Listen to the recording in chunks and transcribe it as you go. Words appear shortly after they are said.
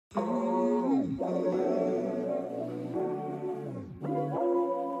This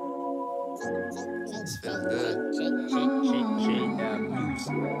feels good. Shake that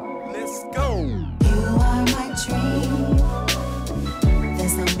music. Let's go. You are my dream.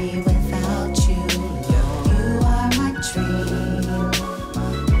 There's no me without you. You are my dream.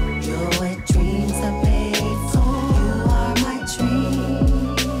 You're what dreams are made for. You are my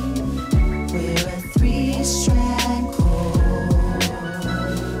dream. We're a three-strand cord.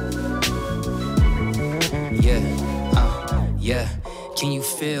 Yeah. Can you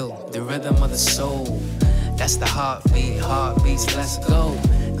feel the rhythm of the soul? That's the heartbeats, let's go.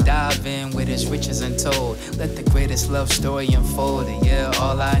 Dive in with its riches untold. Let the greatest love story unfold. And yeah,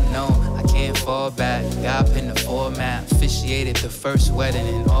 all I know, I can't fall back. God pinned the format, officiated the first wedding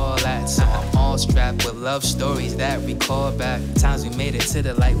and all that. So I'm all strapped with love stories that recall back times we made it to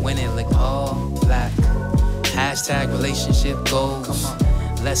the light when it looked all black. Hashtag relationship goals.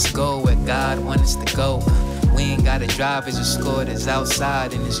 Let's go where God wants us to go. We ain't gotta drive, it's just scored, it's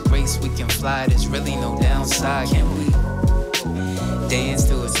outside. In His grace we can fly, there's really no downside. Can we dance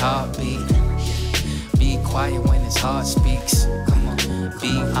to His heartbeat? Be quiet when His heart speaks. Come on,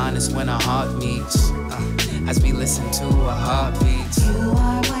 be honest when our heart meets. As we listen to our heartbeats. You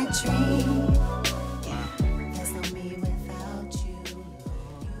are my dream. There's no me without you.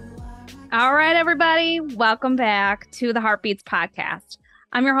 All right, everybody, welcome back to the Heartbeats podcast.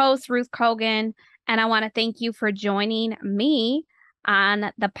 I'm your host, Ruth Kogan, and I want to thank you for joining me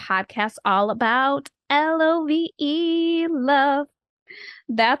on the podcast all about LOVE, love.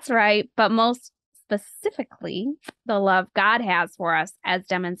 That's right, but most specifically, the love God has for us as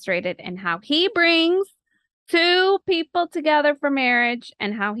demonstrated in how He brings two people together for marriage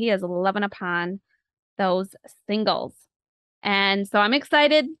and how He is loving upon those singles. And so I'm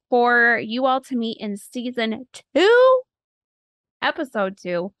excited for you all to meet in season 2, episode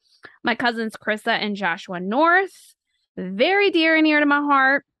 2, my cousins Charissa and Joshua North, very dear and near to my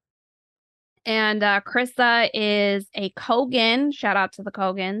heart. And Charissa is a Kogan. Shout out to the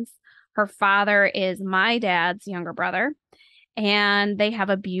Kogans. Her father is my dad's younger brother. And they have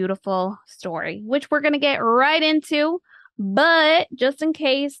a beautiful story, which we're going to get right into. But just in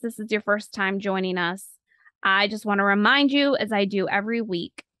case this is your first time joining us, I just want to remind you, as I do every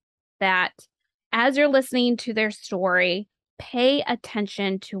week, that as you're listening to their story, pay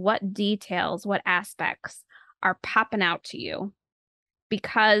attention to what details, what aspects are popping out to you.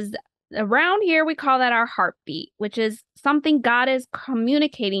 Because around here, we call that our heartbeat, which is something God is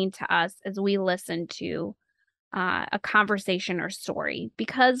communicating to us as we listen to a conversation or story.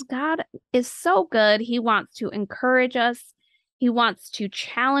 Because God is so good, He wants to encourage us. He wants to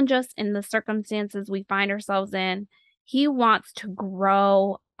challenge us in the circumstances we find ourselves in. He wants to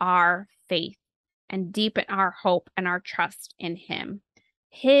grow our faith and deepen our hope and our trust in Him.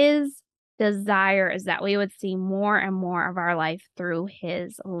 His desire is that we would see more and more of our life through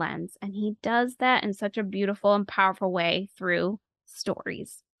His lens. And He does that in such a beautiful and powerful way through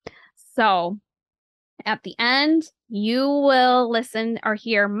stories. So at the end, you will listen or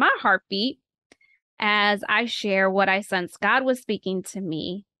hear my heartbeat as I share what I sense God was speaking to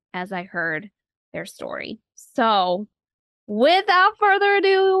me as I heard their story. So without further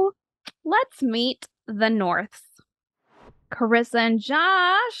ado, let's meet the Norths. Charissa and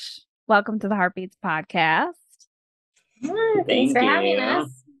Josh, welcome to the Heartbeats podcast. Thanks for having us.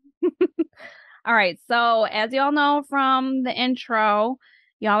 All right. So as y'all know from the intro,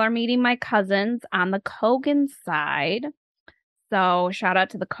 y'all are meeting my cousins on the Kogan side. So shout out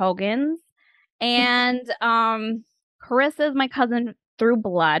to the Kogans. And Charissa is my cousin through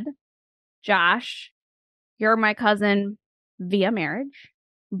blood. Josh, you're my cousin via marriage.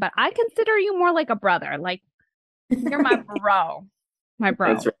 But I consider you more like a brother. Like, you're my bro. My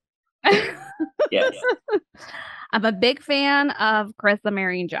bro. That's right. Yes. I'm a big fan of Charissa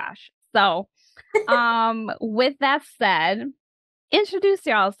marrying Josh. So, with that said, introduce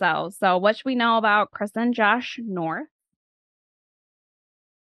yourselves. So, what should we know about Charissa and Josh North?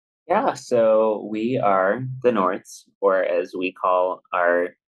 Yeah, so we are the Norths, or as we call our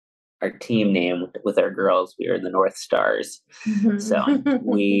team name with our girls, we are the North Stars. So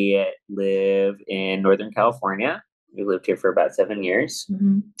we live in Northern California. We lived here for about 7 years.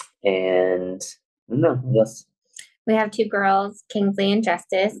 And I don't know, yes. We have 2 girls, Kingsley and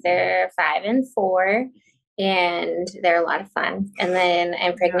Justice. They're 5 and 4, and they're a lot of fun. And then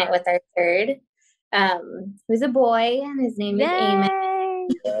I'm pregnant with our third, who's a boy, and his name is Eamon.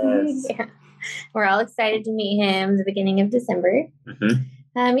 Yes. Yeah. We're all excited to meet him the beginning of December.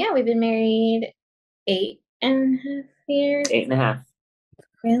 Yeah, we've been married 8.5 years. 8.5.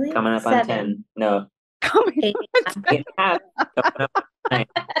 Really? Coming up 7. on 10. No. Coming 8.5. Coming up on 9.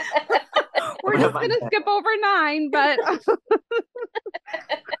 We're just going to skip over 9, but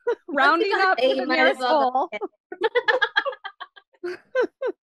rounding up to the nearest whole.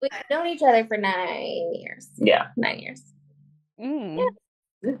 We've known each other for 9 years. Yeah. 9 years. Yeah.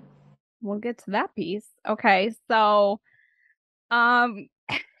 We'll get to that piece. Okay. So,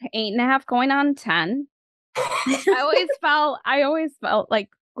 8.5 going on 10. I always felt like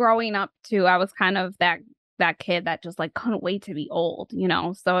growing up too, I was kind of that kid that just like couldn't wait to be old, you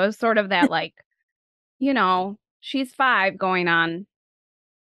know? So it was sort of that like, you know, she's 5 going on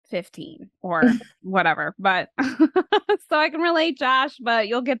 15 or whatever, but so I can relate, Josh, but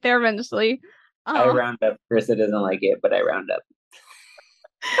you'll get there eventually. I round up. Carissa doesn't like it, but I round up.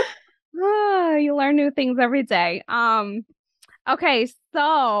 You learn new things every day. Okay,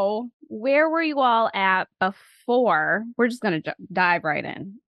 so where were you all at before? We're just gonna dive right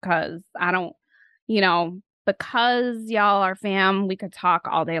in because I don't, because y'all are fam, we could talk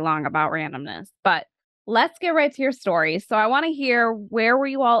all day long about randomness, but let's get right to your story. So I want to hear, where were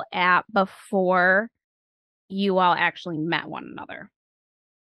you all at before you all actually met one another?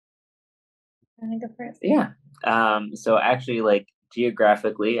 I think go first. Yeah. So actually, like,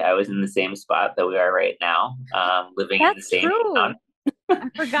 geographically, I was in the same spot that we are right now, living in the same town. I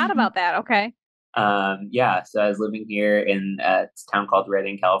forgot about that. Okay. Yeah. So I was living here in a town called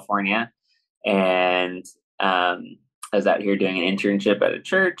Redding, California, and I was out here doing an internship at a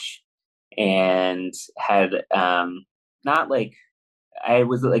church, and had not like I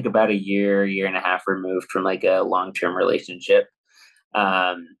was like about a year and a half removed from like a long-term relationship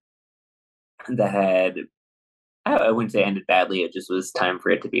that had, I wouldn't say ended badly. It just was time for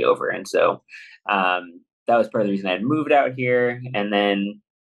it to be over. And so that was part of the reason I had moved out here. And then,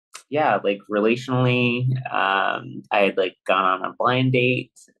 yeah, like relationally, I had like gone on a blind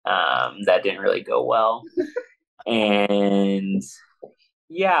date that didn't really go well. And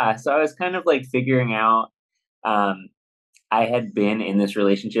yeah, so I was kind of like figuring out, I had been in this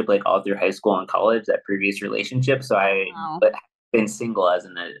relationship like all through high school and college, that previous relationship. So but been single as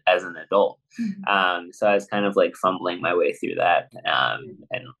an adult. So I was kind of like fumbling my way through that, and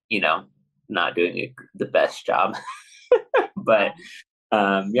not doing the best job. But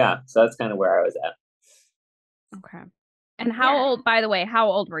yeah, so that's kind of where I was at. Okay. And how old, by the way, how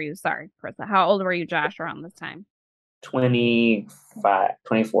old were you? Sorry, Carissa. How old were you, Josh, around this time? 25,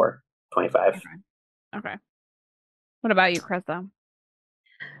 24, 25. Okay. What about you, Carissa?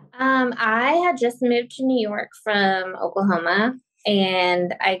 I had just moved to New York from Oklahoma,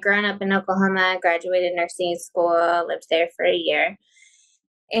 and I grown up in Oklahoma, graduated nursing school, lived there for a year.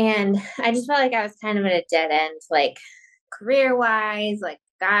 And I just felt like I was kind of at a dead end, like career-wise, like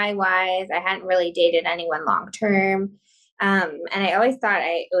guy-wise. I hadn't really dated anyone long-term. And I always thought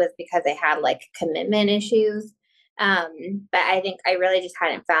it was because I had like commitment issues. But I think I really just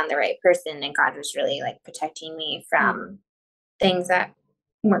hadn't found the right person, and God was really like protecting me from things that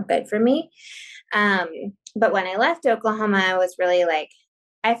weren't good for me. But when I left Oklahoma, I was really like,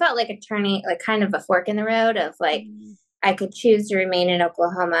 I felt like a turning, like kind of a fork in the road of like, I could choose to remain in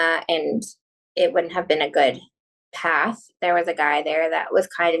Oklahoma and it wouldn't have been a good path. There was a guy there that was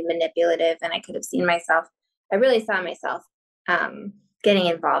kind of manipulative, and I could have seen myself, I really saw myself getting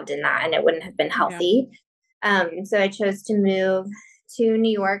involved in that, and it wouldn't have been healthy. So I chose to move to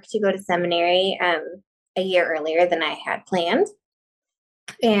New York to go to seminary a year earlier than I had planned.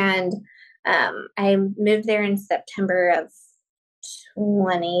 And I moved there in September of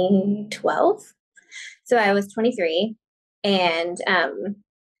 2012. So I was 23. And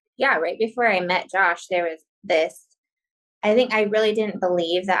yeah, right before I met Josh, there was this, I think I really didn't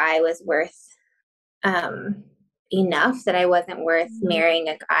believe that I was worth enough, that I wasn't worth marrying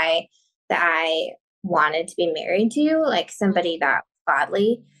a guy that I wanted to be married to, like somebody that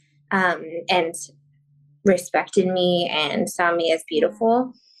godly and respected me and saw me as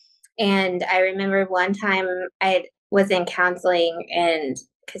beautiful. And I remember one time I was in counseling, and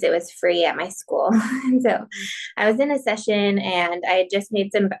because it was free at my school. And so I was in a session, and I had just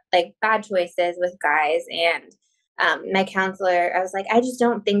made some like bad choices with guys. And my counselor, I was like, I just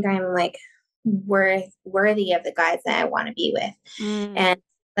don't think I'm like worthy of the guys that I want to be with. And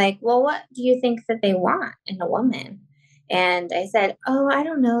like, well, what do you think that they want in a woman? And I said, oh, I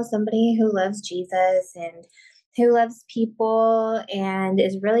don't know, somebody who loves Jesus and who loves people and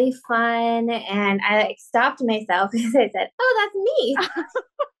is really fun. And I like stopped myself because I said, oh, that's me.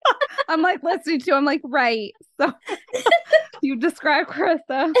 I'm like listening to, I'm like, right. So you describe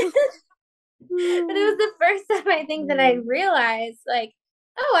Carissa. But it was the first time I think that I realized like,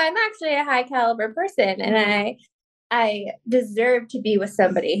 oh, I'm actually a high caliber person, and I deserve to be with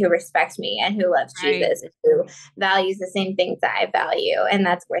somebody who respects me and who loves Jesus and who values the same things that I value, and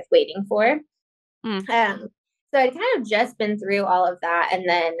that's worth waiting for. So I'd kind of just been through all of that. And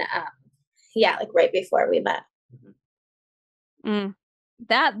then, like right before we met.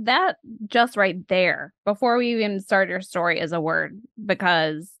 That just right there, before we even start your story, is a word,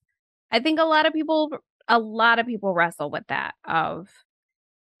 because I think a lot of people wrestle with that of,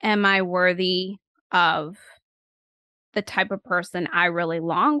 am I worthy of the type of person I really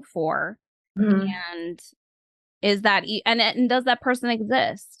long for? And is that and does that person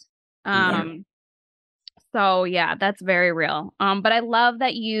exist? So yeah, that's very real. But I love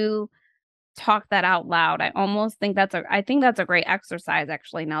that you talk that out loud. I think that's a great exercise,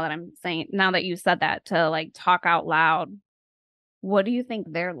 actually, now that you said that, to like talk out loud. What do you think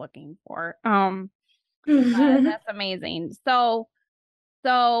they're looking for? That's amazing. So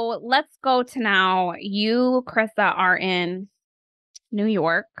let's go to now. You, Charissa, are in New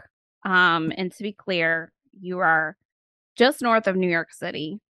York. And to be clear, you are just north of New York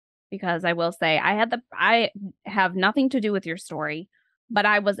City, because I will say I have nothing to do with your story, but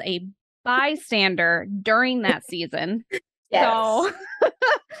I was a bystander during that season. Yes. So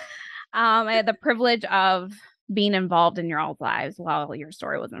I had the privilege of being involved in your all's lives while your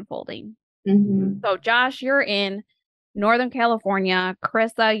story was unfolding. So Josh, you're in Northern California.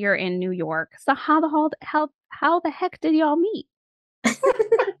 Charissa, you're in New York. So how the heck did y'all meet?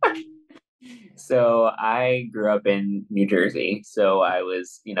 So I grew up in New Jersey. So I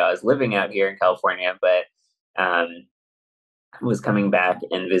was living out here in California, but was coming back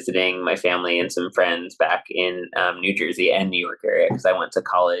and visiting my family and some friends back in New Jersey and New York area, because I went to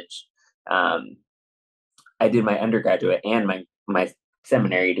college. I did my undergraduate and my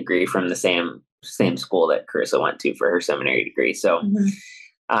seminary degree from the same school that Charissa went to for her seminary degree. So,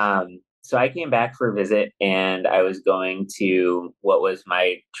 so I came back for a visit, and I was going to what was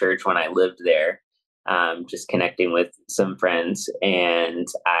my church when I lived there, just connecting with some friends, and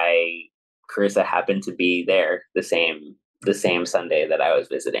Charissa happened to be there the same Sunday that I was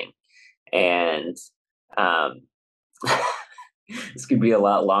visiting, and this could be a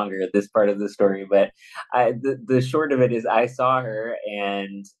lot longer, this part of the story, but the short of it is I saw her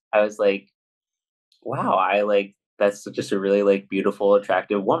and I was like, wow, that's just a really like beautiful,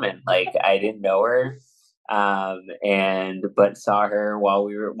 attractive woman. Like, I didn't know her, but saw her while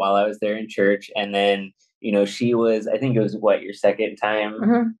I was there in church. And then, she was, I think it was your second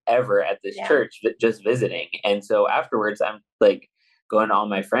time ever at this church, just visiting. And so afterwards I'm like going to all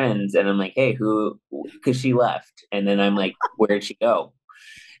my friends and I'm like, hey, because she left. And then I'm like, where'd she go?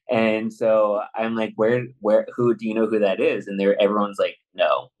 And so I'm like, who do you know who that is? And everyone's like,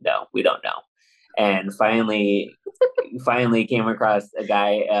 no, we don't know. And finally came across a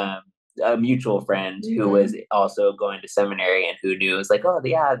guy, a mutual friend who was also going to seminary and who knew. It was like, oh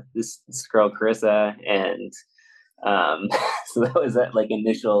yeah, this girl Charissa. And so that was that like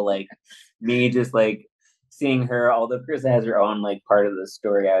initial like me just like seeing her, although Charissa has her own like part of the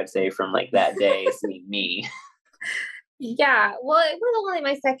story, I would say, from like that day, seeing me. Yeah, well, it was only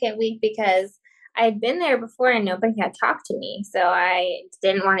my second week because I had been there before and nobody had talked to me, so I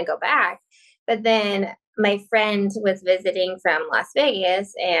didn't want to go back. But then my friend was visiting from Las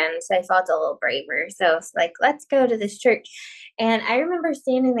Vegas, and so I felt a little braver. So I was like, let's go to this church. And I remember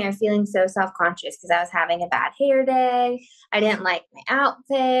standing there feeling so self-conscious because I was having a bad hair day. I didn't like my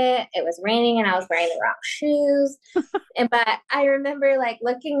outfit. It was raining and I was wearing the wrong shoes. But I remember like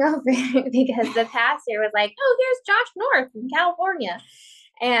looking over because the pastor was like, oh, here's Josh North from California.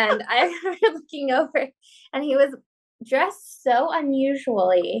 And I remember looking over and he was dressed so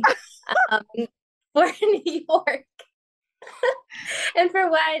unusually for New York and for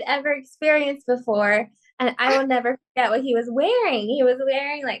what I'd ever experienced before. And I will never forget what he was wearing. He was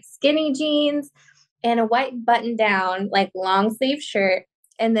wearing like skinny jeans and a white button down, like long sleeve shirt.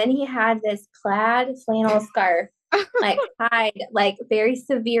 And then he had this plaid flannel scarf, like tied like very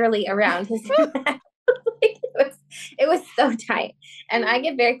severely around his neck. It was so tight. And I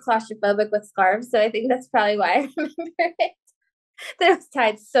get very claustrophobic with scarves. So I think that's probably why I remember it. That it was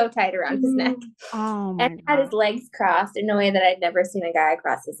tied so tight around his neck. Oh my and had his legs crossed in a way that I'd never seen a guy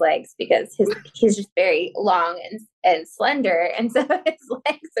cross his legs, because he's just very long and slender. And so his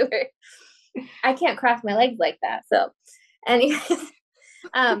legs were, I can't cross my legs like that. So anyways,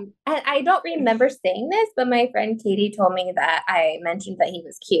 and I don't remember saying this, but my friend Katie told me that I mentioned that he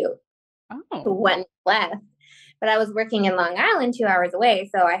was cute when he left. But I was working in Long Island 2 hours away,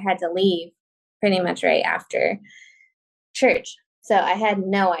 so I had to leave pretty much right after church. So I had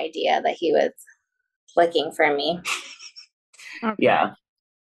no idea that he was looking for me. Okay. Yeah.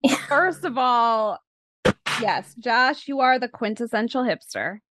 First of all, yes, Josh, you are the quintessential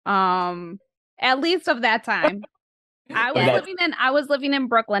hipster. At least of that time. I was living in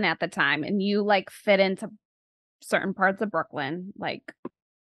Brooklyn at the time, and you like fit into certain parts of Brooklyn, like,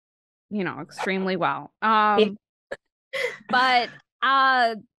 extremely well. But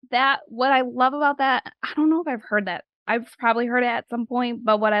that what I love about that, I don't know if I've heard that. I've probably heard it at some point,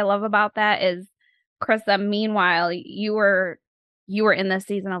 but what I love about that is, Krista, meanwhile, you were in this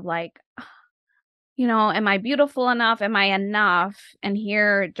season of like, am I beautiful enough? Am I enough? And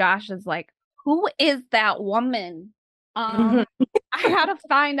here Josh is like, who is that woman? I gotta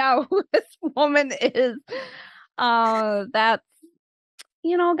find out who this woman is. That's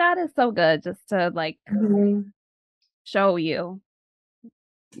God is so good just to like show you.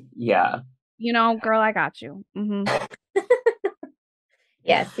 Yeah. Girl, I got you.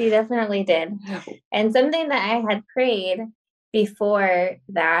 Yes, he definitely did. And something that I had prayed before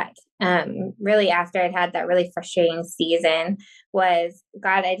that, really after I'd had that really frustrating season, was,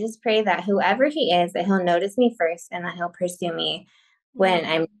 God, I just pray that whoever he is, that he'll notice me first and that he'll pursue me when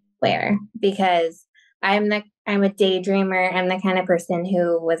I'm where, because I'm a daydreamer. I'm the kind of person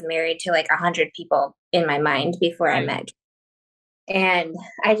who was married to like 100 people in my mind before I met. And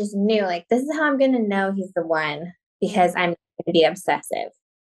I just knew, like, this is how I'm going to know he's the one, because I'm going to be obsessive.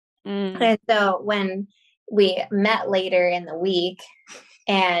 And so when we met later in the week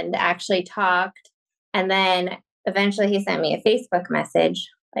and actually talked, and then eventually he sent me a Facebook message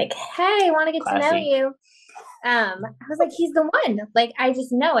like, hey, I want to get to know you. I was like, he's the one. Like, I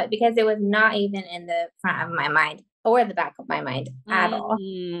just know it, because it was not even in the front of my mind or the back of my mind at all.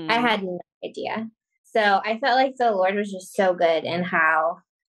 I had no idea. So I felt like the Lord was just so good in how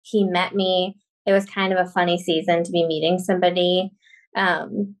he met me. It was kind of a funny season to be meeting somebody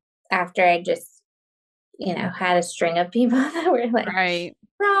after I just, had a string of people that were like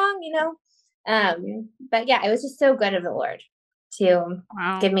wrong, But yeah, it was just so good of the Lord to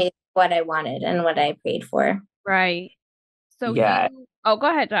give me what I wanted and what I prayed for. Right. So yeah. Oh, go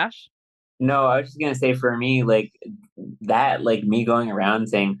ahead, Josh. No, I was just gonna say, for me, like that, like me going around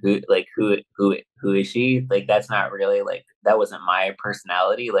saying who is she? Like, that's not really, like, that wasn't my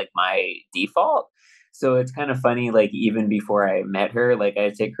personality, like my default. So it's kind of funny, like even before I met her, like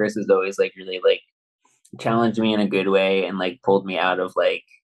I'd say Chris was always like really like challenged me in a good way and like pulled me out of like,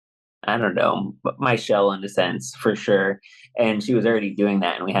 I don't know, my shell in a sense, for sure. And she was already doing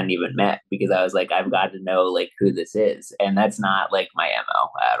that, and we hadn't even met, because I was like, I've got to know like who this is, and that's not like my MO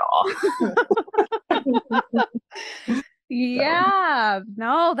at all. Yeah,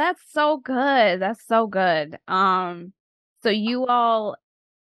 no, that's so good. That's so good. So you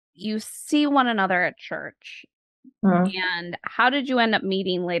see one another at church, and how did you end up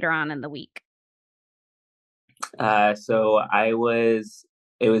meeting later on in the week? So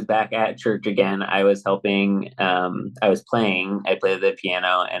it was back at church again. I was helping, I played the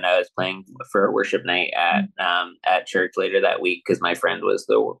piano, and I was playing for a worship night at church later that week, because my friend was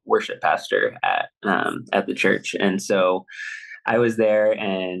the worship pastor at the church. And so I was there,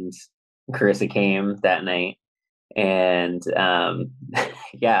 and Charissa came that night. And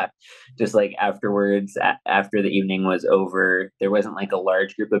yeah, just like afterwards, after the evening was over, there wasn't like a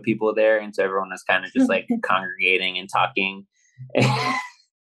large group of people there, and so everyone was kind of just like congregating and talking.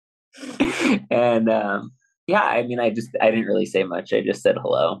 And yeah, I mean, I didn't really say much. I just said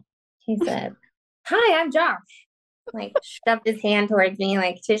hello. He said, hi, I'm Josh. Like, shoved his hand towards me,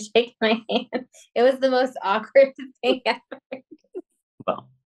 like, to shake my hand. It was the most awkward thing ever. Well,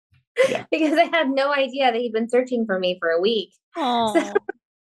 yeah. Because I had no idea that he'd been searching for me for a week. Oh,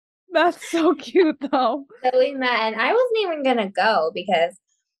 that's so cute, though. So we met, and I wasn't even going to go, because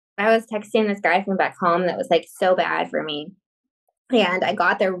I was texting this guy from back home that was like so bad for me. And I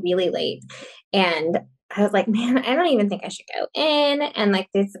got there really late, and I was like, man, I don't even think I should go in. And like,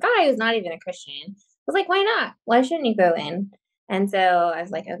 this guy who's not even a Christian was like, why not? Why shouldn't you go in? And so I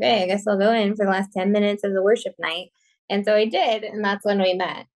was like, okay, I guess I'll go in for the last 10 minutes of the worship night. And so I did. And that's when we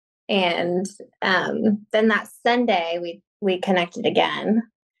met. And then that Sunday we connected again.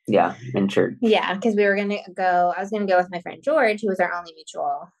 Yeah, in church. Yeah, because I was going to go with my friend George, who was our only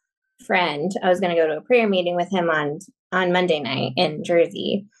mutual friend. I was going to go to a prayer meeting with him on Monday night in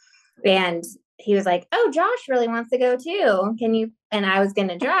Jersey. And he was like, oh, Josh really wants to go too. Can you? And I was going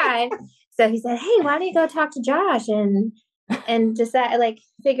to drive. So he said, hey, why don't you go talk to Josh and just like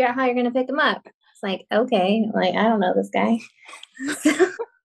figure out how you're going to pick him up? It's like, okay, like, I don't know this guy.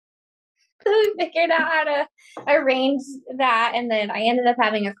 So we figured out how to arrange that. And then I ended up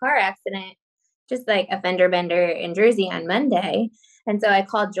having a car accident, just like a fender bender in Jersey on Monday. And so I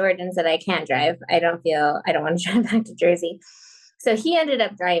called George and said, I can't drive. I don't want to drive back to Jersey. So he ended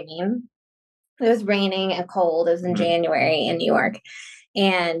up driving. It was raining and cold. It was in January in New York.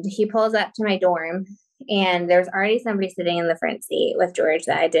 And he pulls up to my dorm, and there was already somebody sitting in the front seat with George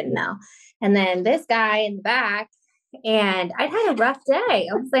that I didn't know. And then this guy in the back, and I'd had a rough day.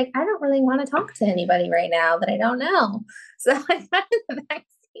 I was like, I don't really want to talk to anybody right now that I don't know. So I got in the back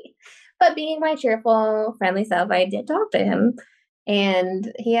seat. But being my cheerful, friendly self, I did talk to him.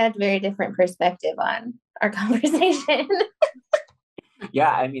 And he had very different perspective on our conversation.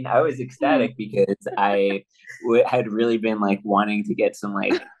 Yeah, I mean, I was ecstatic because I had really been like wanting to get some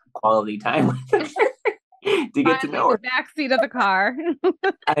like quality time with her to get to know her. The backseat of the car.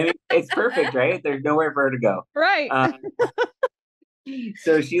 I mean, it's perfect, right? There's nowhere for her to go. Right.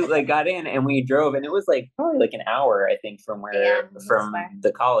 So she like got in and we drove, and it was like probably like an hour, I think, from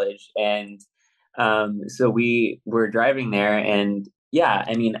the college. And so we were driving there, and yeah,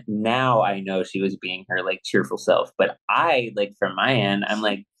 I mean, now I know she was being her like cheerful self, but I like from my end, I'm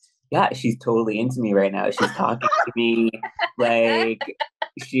like, yeah, she's totally into me right now. She's talking to me, like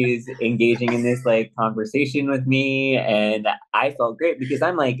she's engaging in this like conversation with me, and I felt great because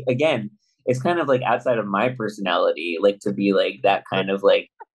I'm like, again, it's kind of like outside of my personality, like to be like that kind of like,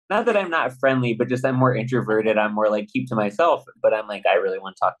 not that I'm not friendly, but just I'm more introverted. I'm more like keep to myself, but I'm like, I really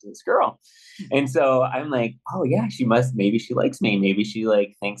want to talk to this girl. And so I'm like, oh yeah, maybe she likes me. Maybe she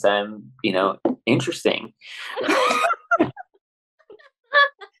like thinks I'm, interesting. I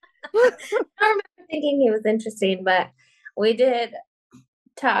remember thinking he was interesting, but we did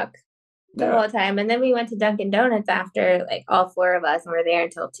talk the whole time. And then we went to Dunkin' Donuts after, like all four of us, and we're there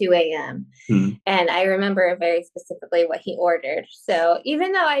until 2 a.m. Hmm. And I remember very specifically what he ordered. So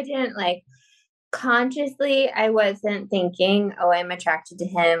even though I didn't like consciously, I wasn't thinking, oh, I'm attracted to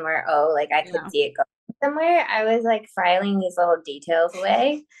him, or oh, like I could see it going somewhere. I was like filing these little details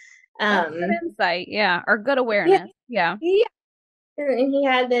away. Good insight, yeah, or good awareness. Yeah. And he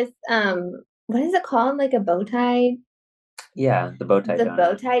had this what is it called? Like a bow tie? Yeah, the bow tie donut.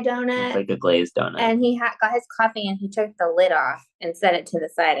 Bow tie donut. It's like a glazed donut. And he got his coffee and he took the lid off and set it to the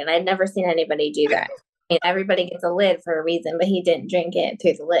side. And I'd never seen anybody do that. I mean, everybody gets a lid for a reason, but he didn't drink it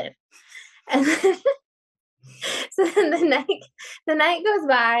through the lid. And then, so then the night goes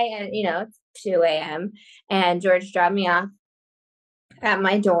by, and it's 2 a.m. and George dropped me off at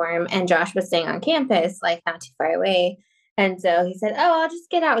my dorm, and Josh was staying on campus, like not too far away. And so he said, oh, I'll just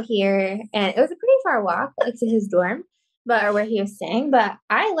get out here. And it was a pretty far walk, like to his dorm, or where he was staying. But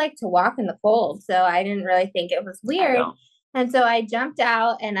I like to walk in the cold, so I didn't really think it was weird. And so I jumped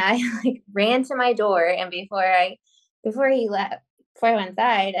out and I like ran to my door. And before I went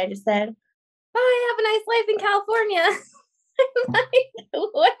inside, I just said, oh, I have a nice life in California. I'm like,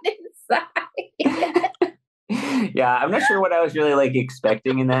 what inside? Yeah, I'm not sure what I was really like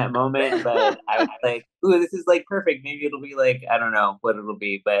expecting in that moment, but I was like, ooh, this is like perfect. Maybe it'll be like, I don't know what it'll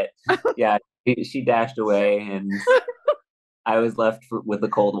be, but yeah, she dashed away and I was left with a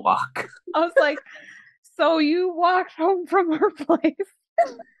cold walk. I was like, so you walked home from her place?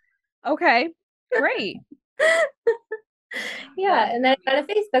 Okay, great. Yeah, and then I got a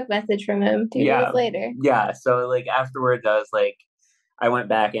Facebook message from him 2 days later. Yeah, so like afterwards, I went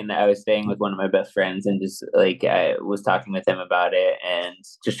back and I was staying with one of my best friends, and just like I was talking with him about it and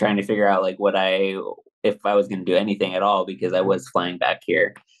just trying to figure out like if I was going to do anything at all, because I was flying back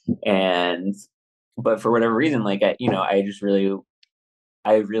here. But for whatever reason, like I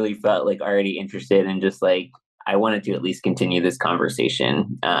really felt like already interested, and just like I wanted to at least continue this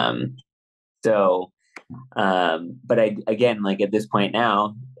conversation. But again, like at this point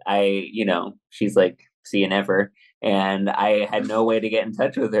now, she's like, see you never. And I had no way to get in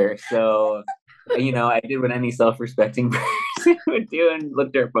touch with her. So, I did what any self-respecting person would do and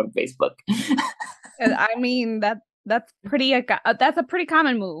looked her up on Facebook. I mean, that's a pretty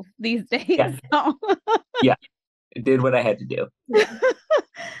common move these days. Yeah. So. Yeah. I did what I had to do.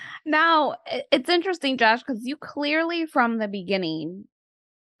 Now, it's interesting, Josh, because you clearly from the beginning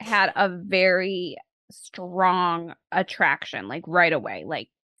had a very strong attraction, like right away, like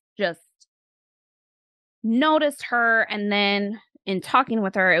just noticed her, and then in talking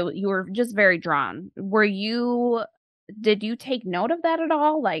with her, you were just very drawn. Did you take note of that at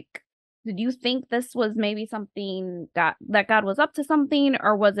all? Like, did you think this was maybe something that God was up to something,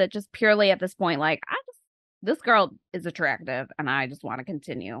 or was it just purely at this point, like, this girl is attractive and I just want to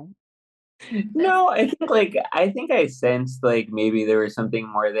continue? No, I think I sensed like maybe there was something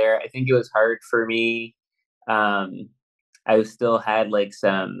more there. I think it was hard for me. I still had like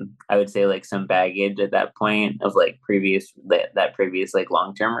I would say like some baggage at that point of like previous like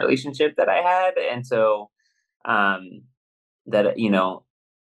long-term relationship that I had. And so, that,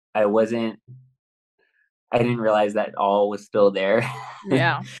 I didn't realize that all was still there.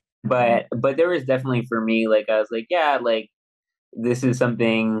 Yeah. But there was definitely for me, like, I was like, yeah, like, this is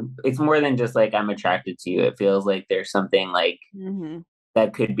something, it's more than just like I'm attracted to you. It feels like there's something like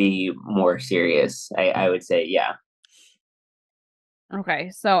that could be more serious. I would say, yeah.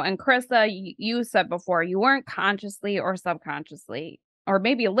 Okay. So, and Carissa, you said before you weren't consciously or subconsciously, or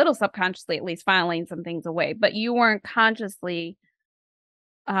maybe a little subconsciously at least, filing some things away, but you weren't consciously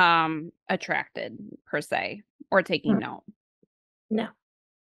attracted per se or taking note. No.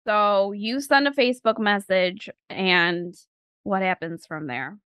 So you send a Facebook message, and what happens from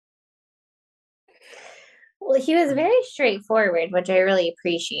there? Well, he was very straightforward, which I really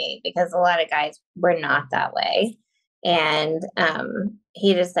appreciate because a lot of guys were not that way. And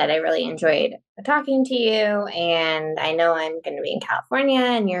he just said, I really enjoyed talking to you. And I know I'm going to be in California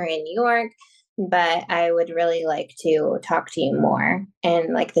and you're in New York, but I would really like to talk to you more.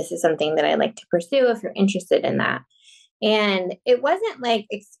 And like, this is something that I'd like to pursue if you're interested in that. And it wasn't like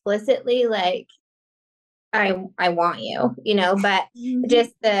explicitly like, I want you, but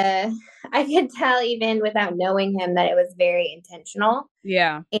just I could tell even without knowing him that it was very intentional.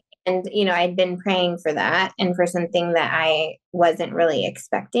 Yeah. And, I'd been praying for that and for something that I wasn't really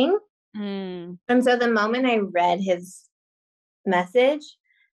expecting. And so the moment I read his message,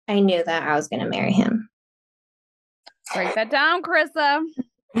 I knew that I was going to marry him. Break that down, Carissa.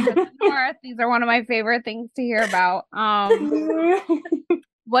 North. These are one of my favorite things to hear about.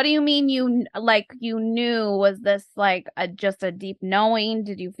 What do you mean you knew? Was this like just a deep knowing?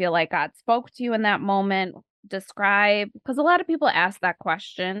 Did you feel like God spoke to you in that moment? Describe, because a lot of people ask that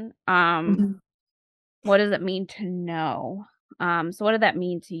question. What does it mean to know? So what did that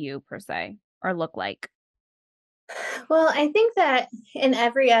mean to you per se, or look like? Well, I think that in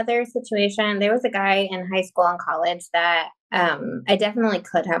every other situation, there was a guy in high school and college that I definitely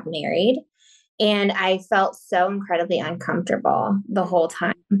could have married. And I felt so incredibly uncomfortable the whole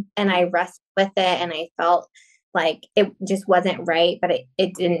time. And I wrestled with it and I felt like it just wasn't right, but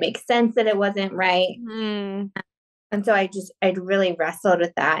it didn't make sense that it wasn't right. And so I'd really wrestled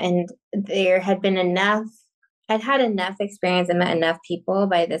with that. And there had been I'd had enough experience and met enough people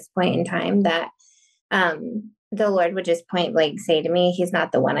by this point in time that the Lord would just say to me, he's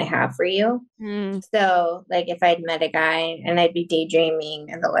not the one I have for you. So like if I'd met a guy and I'd be daydreaming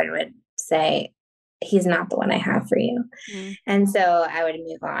and the Lord would say, he's not the one I have for you. And so I would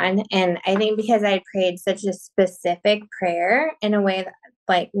move on. And I think because I prayed such a specific prayer in a way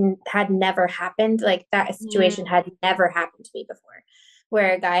that had never happened, like that situation had never happened to me before,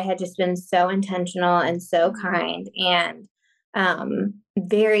 where a guy had just been so intentional and so kind and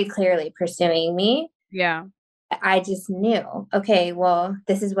very clearly pursuing me. Yeah. I just knew, okay, well,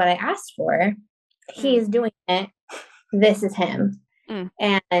 this is what I asked for. He's doing it. This is him.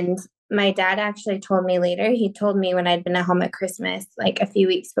 And my dad actually told me later, he told me when I'd been at home at Christmas, like a few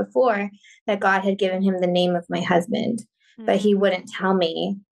weeks before, that God had given him the name of my husband, but he wouldn't tell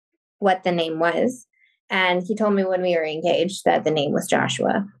me what the name was. And he told me when we were engaged that the name was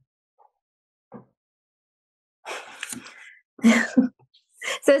Joshua.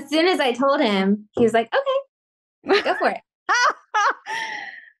 So as soon as I told him, he was like, okay, go for it.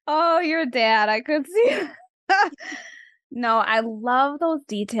 Oh, your dad. I could see. No, I love those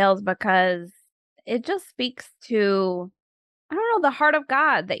details because it just speaks to, I don't know, the heart of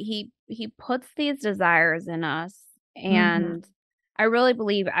God, that he puts these desires in us. And I really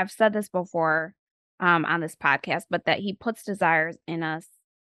believe, I've said this before on this podcast, but that he puts desires in us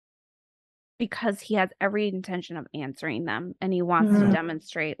because he has every intention of answering them. And he wants to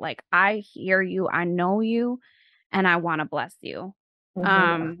demonstrate, like, I hear you, I know you, and I want to bless you.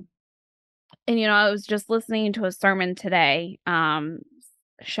 And, I was just listening to a sermon today.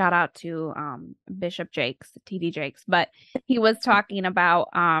 Shout out to Bishop Jakes, TD Jakes, but he was talking about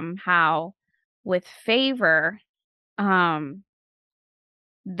how with favor,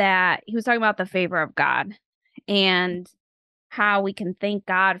 that he was talking about the favor of God and how we can thank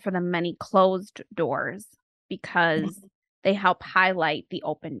God for the many closed doors because they help highlight the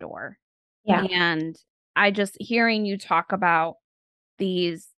open door. Yeah. And I just hearing you talk about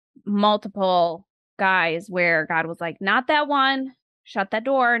these multiple guys where God was like, not that one, shut that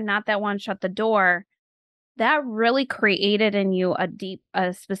door, not that one, shut the door. That really created in you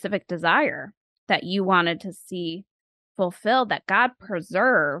a specific desire that you wanted to see fulfilled, that God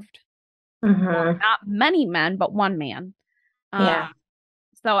preserved. Well, not many men, but one man. Yeah.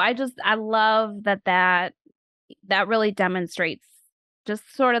 So I love that really demonstrates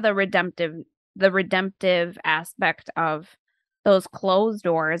just sort of the redemptive aspect of those closed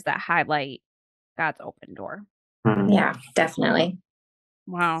doors that highlight God's open door. Yeah, definitely.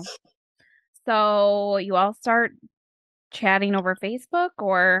 Wow. So you all start chatting over Facebook,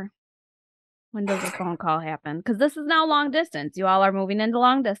 or? When does a phone call happen? Because this is now long distance. You all are moving into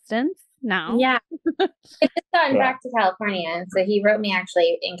long distance now. Yeah. I just gotten back to California. So he wrote me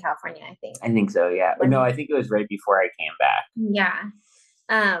actually in California, I think. I think so, yeah. No, I think it was right before I came back. Yeah.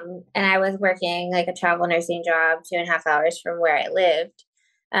 And I was working like a travel nursing job 2.5 hours from where I lived.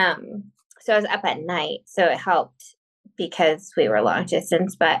 So I was up at night. So it helped because we were long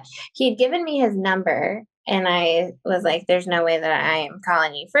distance, but he'd given me his number and I was like, there's no way that I am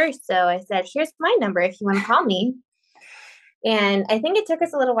calling you first. So I said, here's my number if you want to call me. And I think it took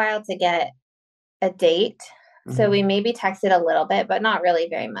us a little while to get a date. So we maybe texted a little bit, but not really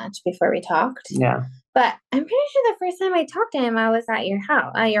very much before we talked. Yeah. But I'm pretty sure the first time I talked to him, I was at your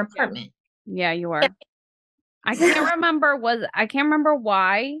house, your apartment. Yeah, you were. I can't remember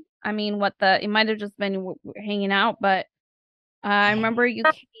why. I mean, it might have just been hanging out, but I remember you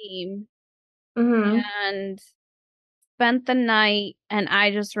came and spent the night, and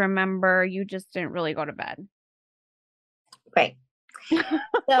I just remember you just didn't really go to bed. Right. So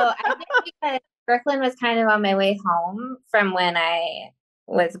I think because Brooklyn was kind of on my way home from when I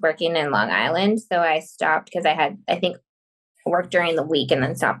was working in Long Island. So I stopped because I think, worked during the week and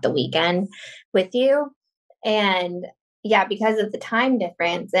then stopped the weekend with you. And yeah, because of the time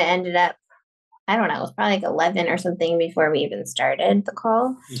difference, it ended up, I don't know, it was probably like 11 or something before we even started the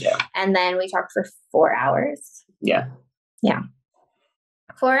call. Yeah. And then we talked for 4 hours. Yeah. Yeah.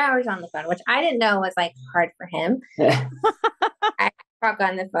 4 hours on the phone, which I didn't know was like hard for him. I talk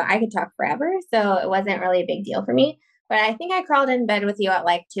on the phone. I could talk forever. So it wasn't really a big deal for me. But I think I crawled in bed with you at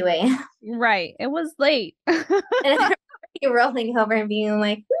like 2 a.m. Right. It was late. And I remember you rolling over and being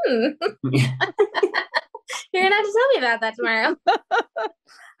like, you're going to have to tell me about that tomorrow.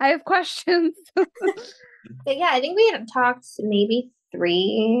 I have questions. But yeah, I think we had talked maybe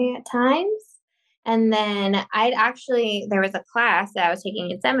 3 times. And then there was a class that I was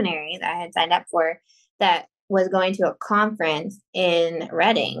taking in seminary that I had signed up for that was going to a conference in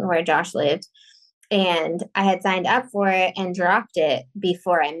Reading where Josh lived. And I had signed up for it and dropped it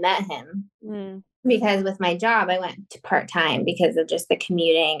before I met him. Because with my job, I went to part-time because of just the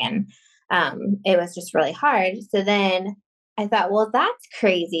commuting and it was just really hard. So then I thought, well, that's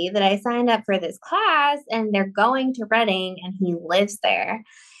crazy that I signed up for this class and they're going to Reading and he lives there.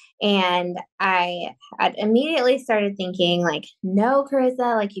 And I had immediately started thinking like, no,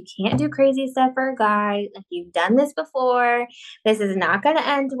 Charissa, like you can't do crazy stuff for a guy. Like you've done this before. This is not going to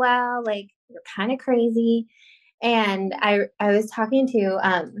end well. Like you're kind of crazy. And I was talking to,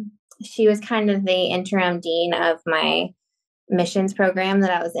 she was kind of the interim dean of my missions program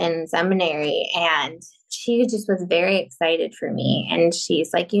that I was in seminary. And she just was very excited for me. And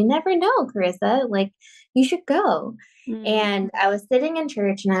she's like, you never know, Charissa, like you should go. And I was sitting in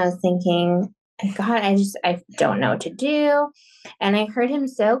church and I was thinking, God, I don't know what to do. And I heard him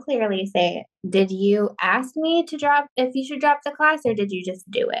so clearly say, did you ask me if you should drop the class or did you just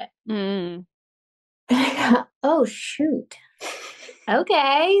do it? And I go, oh, shoot.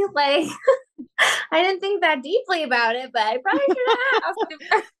 Okay. Like, I didn't think that deeply about it, but I probably should have asked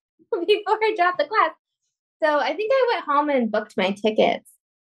before I dropped the class. So I think I went home and booked my tickets.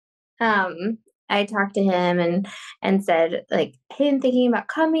 I talked to him and said, like, hey, I'm thinking about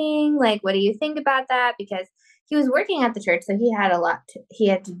coming. Like, what do you think about that? Because he was working at the church, so he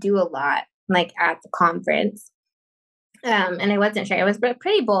had to do a lot, like, at the conference. And I wasn't sure. It was a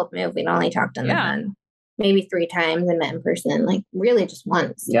pretty bold move. We'd only talked on the phone maybe 3 times and met in person, like, really just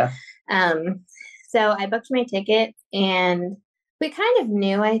once. Yeah. So I booked my ticket, and we kind of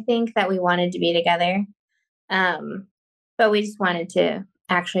knew, I think, that we wanted to be together. But we just wanted to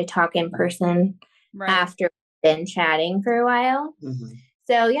actually talk in person after we've been chatting for a while.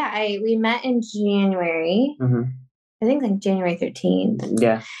 So yeah, we met in January. I think like January 13th.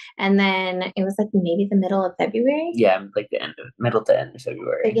 Yeah. And then it was like maybe the middle of February. Yeah, like middle to end of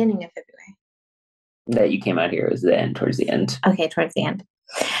February. Beginning of February. That you came out here was the end, towards the end. Okay, towards the end.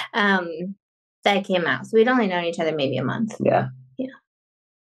 That I came out. So we'd only known each other maybe a month. Yeah. Yeah.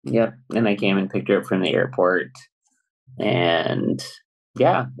 Yep. And I came and picked her up from the airport. And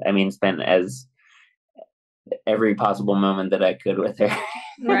yeah, I mean, spent as every possible moment that I could with her.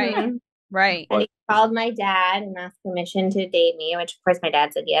 Right. Right. And he called my dad and asked permission to date me, which of course my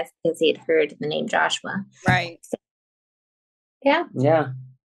dad said yes because he had heard the name Joshua. Right. So, yeah. Yeah.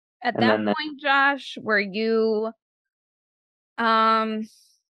 At that point, Josh, were you, I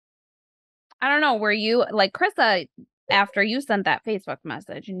don't know, were you like Charissa, after you sent that Facebook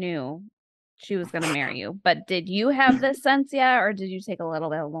message, knew she was going to marry you, but did you have this sense yet, or did you take a little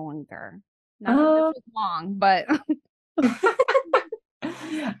bit longer? Not that this was long, but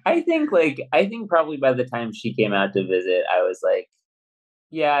I think probably by the time she came out to visit, I was like,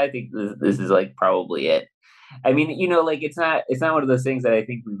 Yeah, I think this is like probably it. I mean, like it's not one of those things that I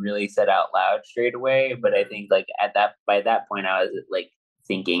think we really said out loud straight away, but I think like by that point I was like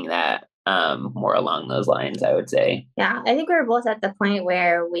thinking that more along those lines, I would say. Yeah, I think we were both at the point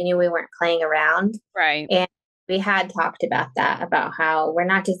where we knew we weren't playing around. Right. And we had talked about that, about how we're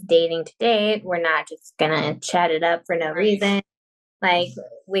not just dating to date. We're not just gonna chat it up for no reason. Like,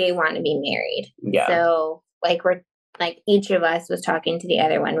 we want to be married. Yeah. So like each of us was talking to the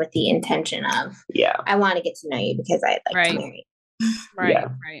other one with the intention of, I want to get to know you because I'd like to marry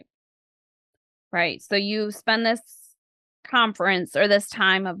you. Right. So you spend this conference or this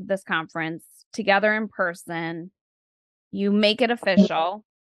time of this conference together in person. You make it official.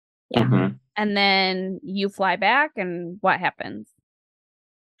 Yeah. Mm-hmm. And then you fly back, and what happens?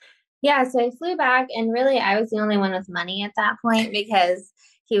 Yeah, so I flew back, and really I was the only one with money at that point because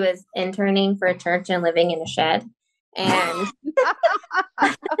he was interning for a church and living in a shed. And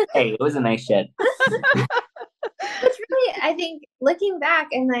hey, it was a nice shed. Which really, I think, looking back,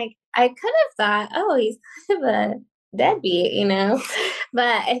 and like, I could have thought, oh, he's kind of a deadbeat,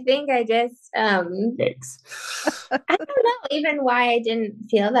 but I think I just, Thanks. I don't know even why I didn't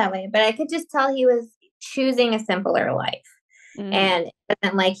feel that way, but I could just tell he was choosing a simpler life. And it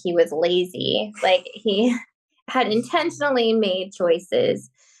wasn't like he was lazy. Like, he had intentionally made choices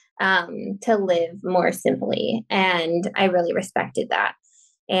to live more simply. And I really respected that.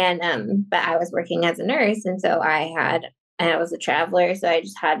 And, but I was working as a nurse. And so and I was a traveler. So I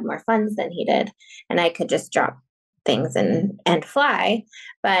just had more funds than he did. And I could just drop things and fly.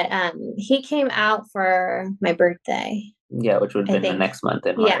 But he came out for my birthday. Yeah, which would have been the next month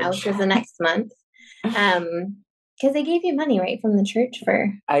in March. Yeah, which was the next month. Because they gave you money, right, from the church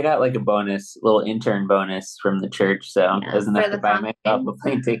for... I got like a little intern bonus from the church, so it was enough to buy myself a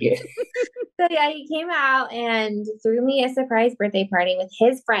plane ticket. So yeah, he came out and threw me a surprise birthday party with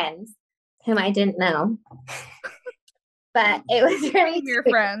his friends, whom I didn't know. But it was really your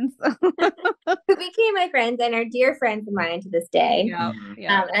friends. Who became my friends and are dear friends of mine to this day.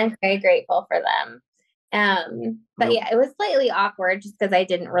 Yeah. I'm very grateful for them. But yeah, it was slightly awkward just because I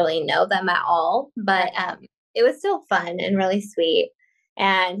didn't really know them at all. But it was still fun and really sweet.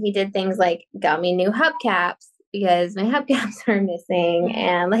 And he did things like got me new hubcaps because my hubcaps are missing,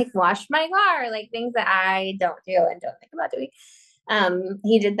 and like washed my car, like things that I don't do and don't think about doing.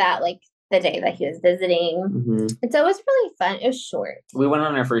 He did that like the day that he was visiting. And so it was really fun. It was short. We went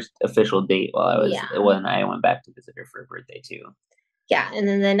on our first official date when I went back to visit her for her birthday too. Yeah. And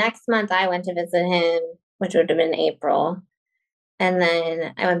then the next month I went to visit him, which would have been April. And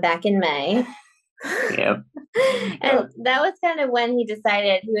then I went back in May. Yep. And that was kind of when he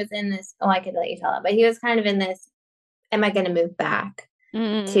decided he was in this, I could let you tell it, but he was kind of in this, am I going to move back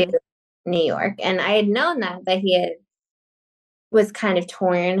to New York? And I had known that he was kind of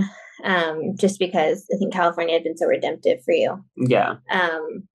torn, just because I think California had been so redemptive for you. Yeah.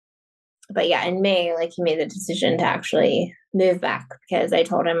 But yeah, in May, like, he made the decision to actually move back because I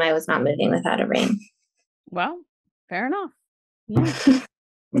told him I was not moving without a ring. Well, fair enough. Yeah.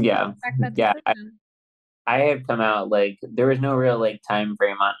 Yeah. Yeah. I had come out, like, there was no real like time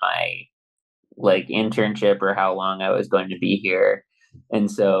frame on my like internship or how long I was going to be here. And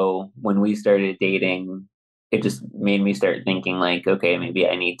so when we started dating, it just made me start thinking like, okay, maybe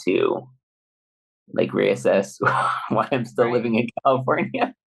I need to like reassess why I'm still living in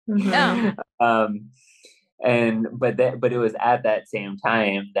California. Yeah. But it was at that same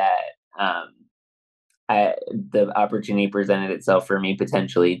time that the opportunity presented itself for me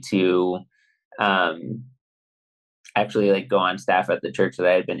potentially to actually like go on staff at the church that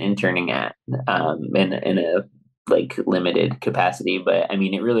I had been interning at in a like limited capacity. But I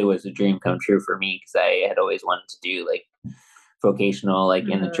mean, it really was a dream come true for me because I had always wanted to do like vocational, like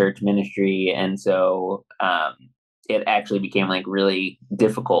in the church ministry. And so it actually became like really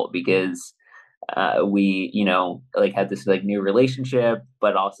difficult because we, like had this like new relationship,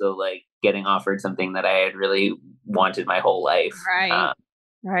 but also like getting offered something that I had really wanted my whole life.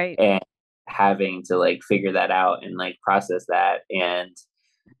 Right. And having to like figure that out and like process that. And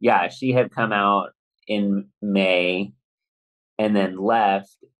yeah, she had come out in May and then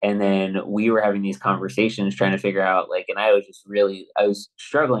left. And then we were having these conversations trying to figure out like, and I was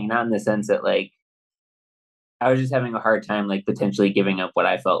struggling, not in the sense that like, I was just having a hard time, like potentially giving up what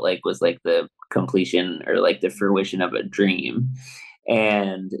I felt like was like the completion or like the fruition of a dream.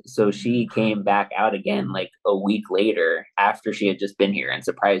 And so she came back out again, like a week later after she had just been here and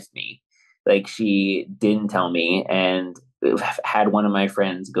surprised me. Like she didn't tell me and had one of my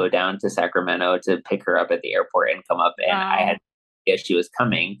friends go down to Sacramento to pick her up at the airport and come up. And I had guess she was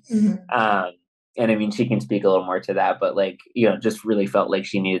coming. and I mean, she can speak a little more to that, but like, just really felt like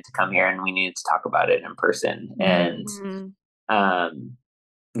she needed to come here and we needed to talk about it in person. And,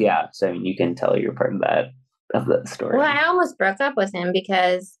 yeah, so I mean, you can tell your part of that story. Well, I almost broke up with him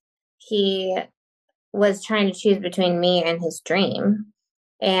because he was trying to choose between me and his dream.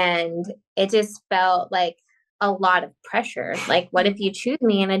 And it just felt like a lot of pressure. Like, what if you choose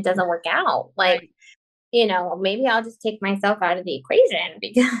me and it doesn't work out? Like, maybe I'll just take myself out of the equation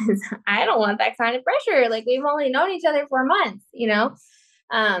because I don't want that kind of pressure. Like, we've only known each other for months,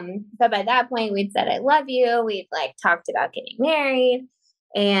 But by that point, we'd said, I love you. We'd like talked about getting married,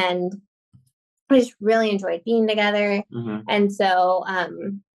 and we just really enjoyed being together. And so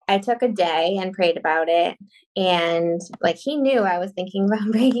I took a day and prayed about it. And like, he knew I was thinking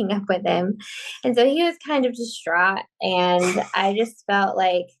about breaking up with him. And so he was kind of distraught. And I just felt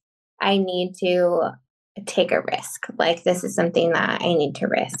like I need to take a risk. Like, this is something that I need to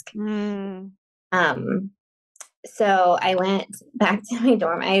risk. So I went back to my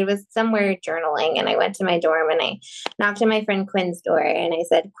dorm. I was somewhere journaling, and I went to my dorm and I knocked on my friend Quinn's door and I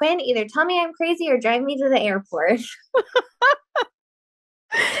said, Quinn, either tell me I'm crazy or drive me to the airport.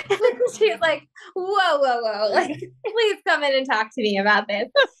 She's like, whoa. Like, please come in and talk to me about this.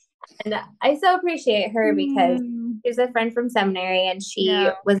 And I so appreciate her because she's a friend from seminary, and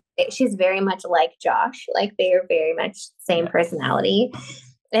she's very much like Josh. Like, they are very much same personality.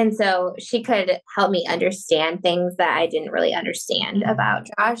 And so she could help me understand things that I didn't really understand about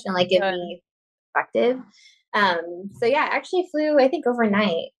Josh and like give me perspective. So yeah, I actually flew, I think,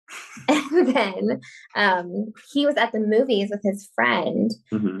 overnight. And then he was at the movies with his friend,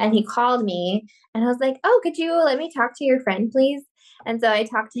 and he called me and I was like, oh, could you let me talk to your friend, please? And so I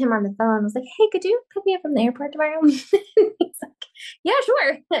talked to him on the phone. I was like, hey, could you pick me up from the airport tomorrow? He's like, yeah,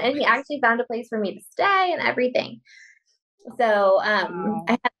 sure. And he actually found a place for me to stay and everything. So I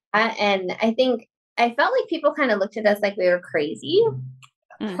had that, and I think I felt like people kind of looked at us like we were crazy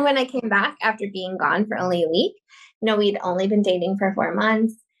when I came back after being gone for only a week. We'd only been dating for 4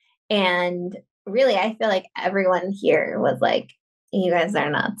 months, and really, I feel like everyone here was like, you guys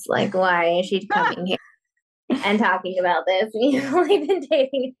are nuts. Like, why is she coming here and talking about this? We've only been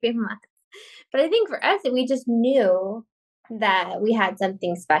dating a few months. But I think for us, we just knew that we had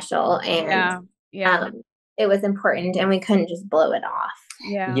something special, and it was important, and we couldn't just blow it off.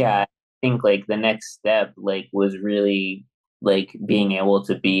 Yeah. I think like the next step like was really like being able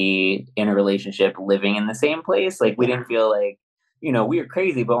to be in a relationship, living in the same place. Like, we didn't feel like, we were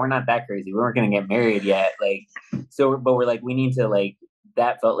crazy, but we're not that crazy. We weren't going to get married yet. Like, so, but we're like, we need to like,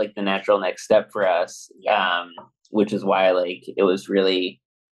 that felt like the natural next step for us. Which is why like, it was really,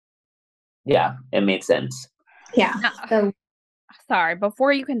 it made sense. Yeah. So, sorry,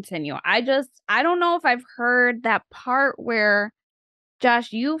 before you continue, I don't know if I've heard that part where,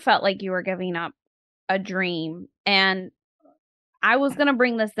 Josh, you felt like you were giving up a dream. And I was going to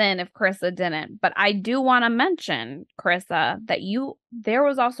bring this in if Charissa didn't, but I do want to mention, Charissa, that there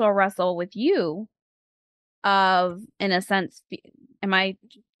was also a wrestle with you of, in a sense, am I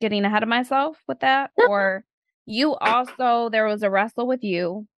getting ahead of myself with that? Or there was a wrestle with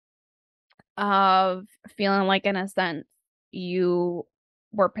you of feeling like, in a sense, you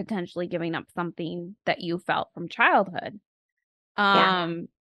were potentially giving up something that you felt from childhood. And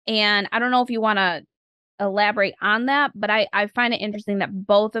I don't know if you want to elaborate on that, but I find it interesting that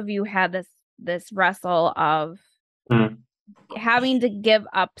both of you had this wrestle of having to give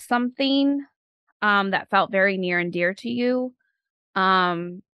up something that felt very near and dear to you,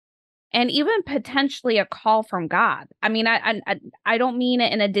 and even potentially a call from God. I mean, I don't mean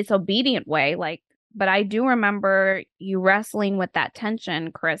it in a disobedient way, like, but I do remember you wrestling with that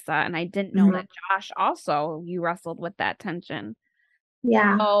tension, Charissa, and I didn't know that Josh also, you wrestled with that tension.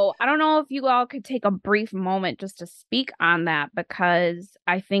 Yeah. So I don't know if you all could take a brief moment just to speak on that, because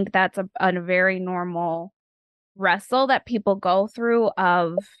I think that's a very normal wrestle that people go through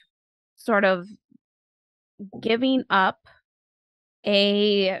of sort of giving up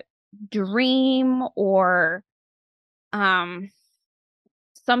a dream or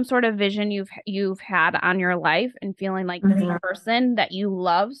some sort of vision you've had on your life, and feeling like this person that you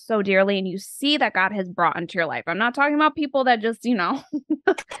love so dearly and you see that God has brought into your life. I'm not talking about people that just, he cute,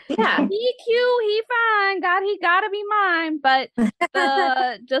 he fine, God, he gotta be mine. But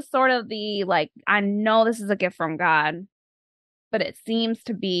just sort of the like, I know this is a gift from God, but it seems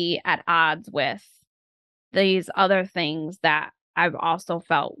to be at odds with these other things that I've also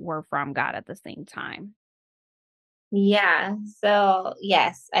felt were from God at the same time. Yeah. So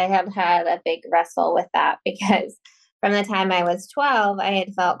yes, I have had a big wrestle with that, because from the time I was 12, I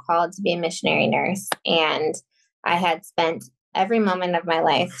had felt called to be a missionary nurse, and I had spent every moment of my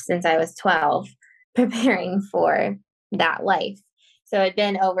life since I was 12 preparing for that life. So it'd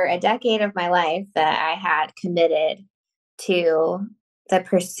been over a decade of my life that I had committed to the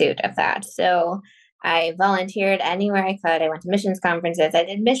pursuit of that. So I volunteered anywhere I could. I went to missions conferences. I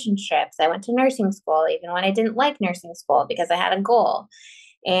did mission trips. I went to nursing school, even when I didn't like nursing school because I had a goal.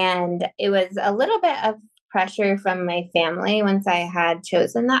 And it was a little bit of pressure from my family once I had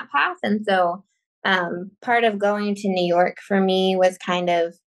chosen that path. And so part of going to New York for me was kind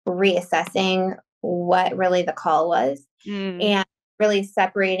of reassessing what really the call was and really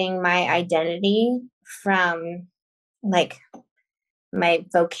separating my identity from like my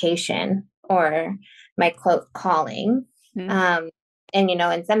vocation or my quote calling. And, you know,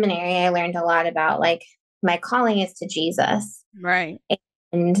 in seminary, I learned a lot about like my calling is to Jesus. Right.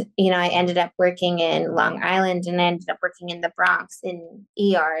 And, you know, I ended up working in Long Island and I ended up working in the Bronx in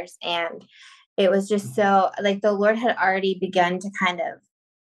ERs. And it was just so like the Lord had already begun to kind of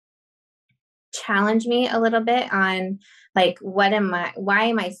challenge me a little bit on like, why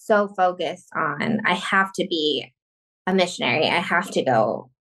am I so focused on, I have to be a missionary. I have to go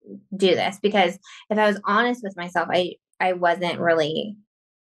do this because if I was honest with myself, I wasn't really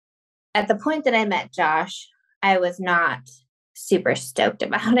at the point that I met Josh. I was not super stoked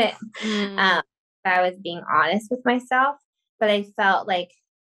about it. I was being honest with myself, but I felt like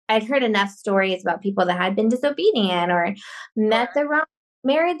I'd heard enough stories about people that had been disobedient or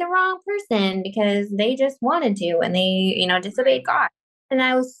married the wrong person because they just wanted to and they, you know, disobeyed God. And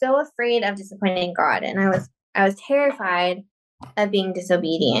I was so afraid of disappointing God. And I was terrified of being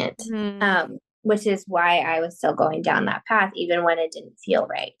disobedient, which is why I was still going down that path, even when it didn't feel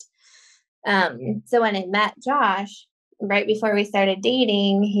right. So when I met Josh, right before we started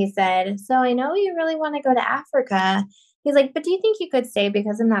dating, he said, so I know you really want to go to Africa. He's like, but do you think you could stay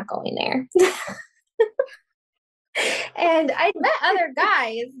because I'm not going there? And I'd met other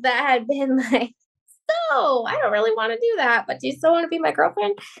guys that had been like, so I don't really want to do that, but do you still want to be my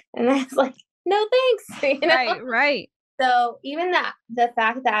girlfriend? And I was like, no, thanks. You know? Right. So even the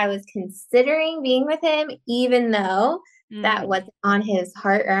fact that I was considering being with him, even though that was on his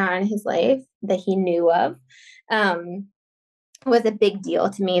heart or on his life that he knew of, was a big deal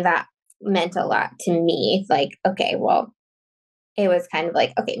to me. That meant a lot to me. Like, okay, well, it was kind of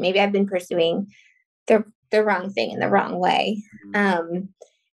like, okay, maybe I've been pursuing the wrong thing in the wrong way.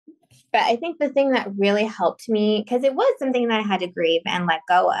 But I think the thing that really helped me, because it was something that I had to grieve and let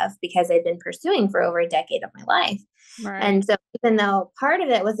go of because I'd been pursuing for over a decade of my life. Right. And so even though part of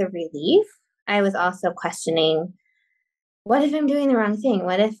it was a relief, I was also questioning, what if I'm doing the wrong thing?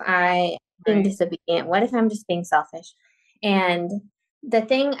 What if I'm being disobedient? What if I'm just being selfish? And the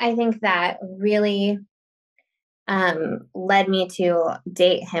thing I think that really led me to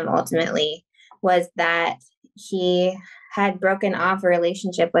date him ultimately was that he had broken off a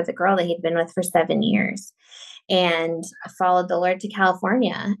relationship with a girl that he'd been with for 7 years and followed the Lord to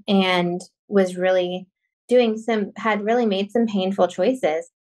California and was really had really made some painful choices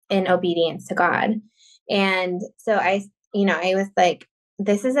in obedience to God. And so I was like,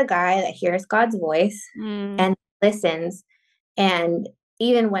 this is a guy that hears God's voice and listens. And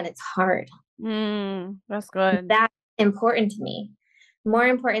even when it's hard, that's good. That's important to me, more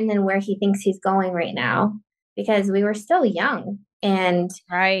important than where he thinks he's going right now, because we were still young and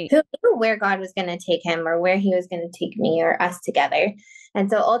who knew where God was going to take him or where he was going to take me or us together. And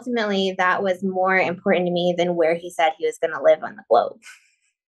so ultimately that was more important to me than where he said he was going to live on the globe.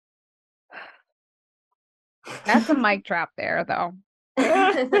 That's a mic drop there though.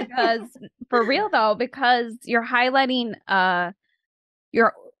 Because for real though, because you're highlighting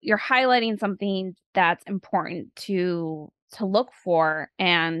you're highlighting something that's important to look for,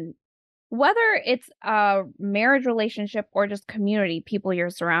 and whether it's a marriage relationship or just community, people you're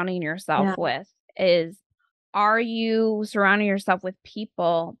surrounding yourself with, are you surrounding yourself with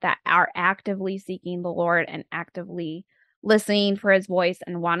people that are actively seeking the Lord and actively listening for his voice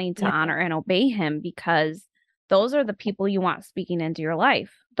and wanting to honor and obey him? Because those are the people you want speaking into your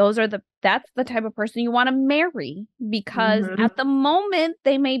life. That's the type of person you want to marry, because at the moment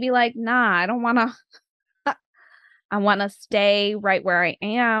they may be like, nah, I don't want to, I want to stay right where I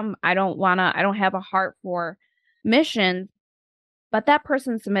am. I don't have a heart for mission, but that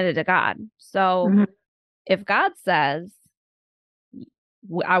person's submitted to God. So if God says,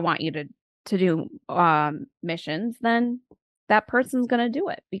 I want you to do missions, then that person's going to do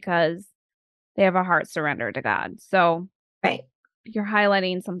it because they have a heart surrendered to God. So you're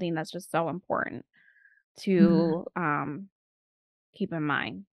highlighting something that's just so important to keep in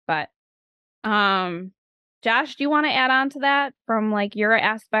mind. But Josh, do you want to add on to that from like your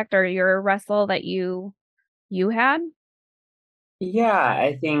aspect or your wrestle that you had? Yeah,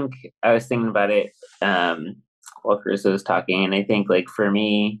 I think I was thinking about it while Carissa was talking, and I think like for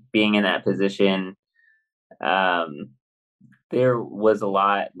me being in that position, um, there was a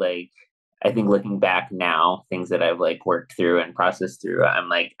lot like I think looking back now, things that I've like worked through and processed through, I'm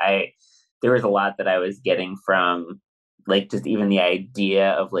like I there was a lot that I was getting from like just even the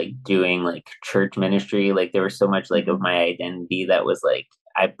idea of like doing like church ministry. Like there was so much like of my identity that was like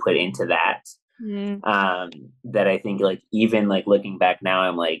I put into that Mm, um that I think like even like looking back now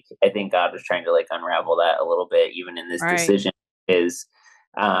I'm like I think God was trying to like unravel that a little bit even in this right. decision is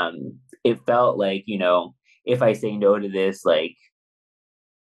it felt like if I say no to this like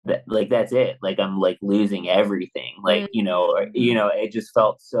that's it like I'm like losing everything like it just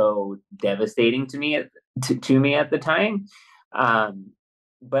felt so devastating to me to me at the time um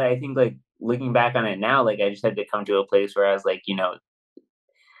but I think like looking back on it now like I just had to come to a place where I was like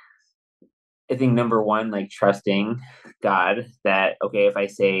I think number one, like trusting God that, okay, if I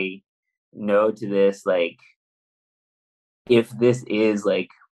say no to this, like if this is like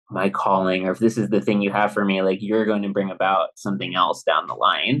my calling or if this is the thing you have for me, like you're going to bring about something else down the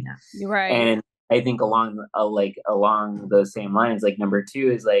line. You're right. And I think along those same lines, like number two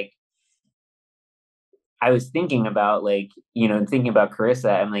is like I was thinking about like, thinking about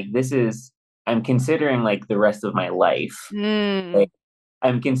Carissa, I'm like, I'm considering like the rest of my life. Mm, Like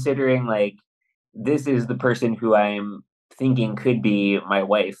I'm considering like this is the person who I'm thinking could be my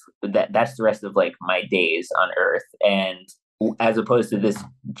wife. That's the rest of like my days on earth. And as opposed to this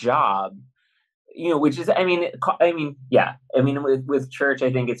job, which is, yeah. I mean, with church,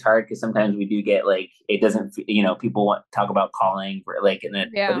 I think it's hard because sometimes we do get like, it doesn't, people want talk about calling for like, and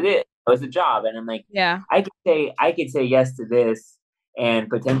then, but yeah. it's a job. And I'm like, Yeah. I could say yes to this and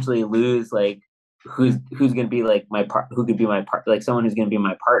potentially lose like, who's going to be like who could be my part, like someone who's going to be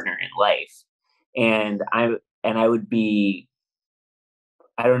my partner in life. And I would be,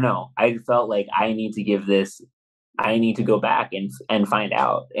 I don't know. I felt like I need to go back and find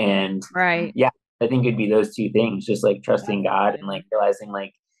out. And Right. yeah, I think it'd be those two things, just like trusting That's God and good. like realizing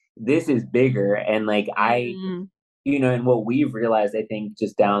like this is bigger. And like Mm, and what we've realized, I think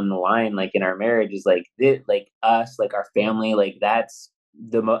just down the line, like in our marriage is like this, like us, like our family, like that's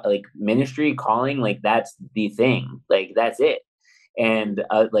like ministry calling, like that's the thing, like that's it. And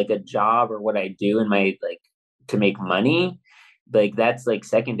like a job or what I do in my like to make money, like that's like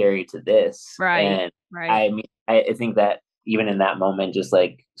secondary to this. right. And Right. I mean, I think that even in that moment, just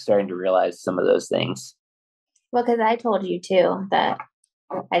like starting to realize some of those things. Well, because I told you too that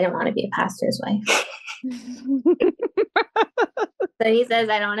I didn't want to be a pastor's wife. So he says,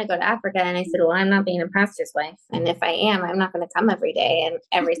 I don't want to go to Africa. And I said, well, I'm not being a pastor's wife. And if I am, I'm not going to come every day and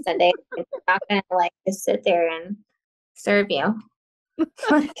every Sunday. I'm not going to like just sit there and serve you.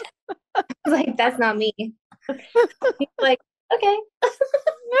 Like, that's not me. He's like, okay.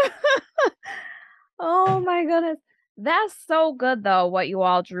 Oh my goodness. That's so good though, what you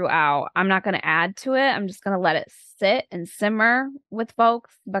all drew out. I'm not going to add to it. I'm just going to let it sit and simmer with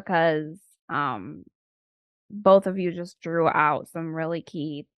folks because um both of you just drew out some really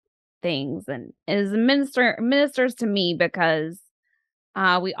key things and is ministers to me because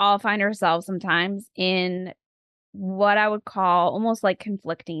we all find ourselves sometimes in what I would call almost like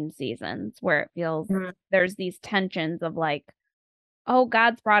conflicting seasons where it feels Mhm. there's these tensions of like, oh,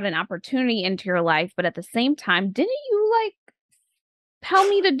 God's brought an opportunity into your life, but at the same time, didn't you like tell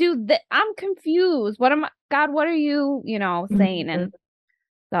me to do that? I'm confused. What am I, God, what are you, saying? And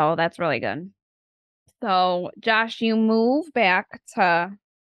so that's really good. So, Josh, you move back to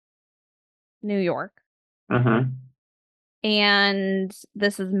New York Mm-hmm. and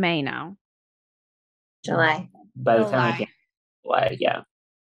this is May now. July. By the time I July. came, like, yeah.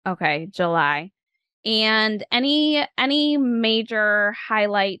 Okay, July. And any major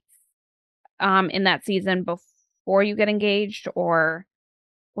highlights in that season before you get engaged, or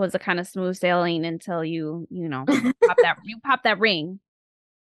was it kind of smooth sailing until you pop that ring?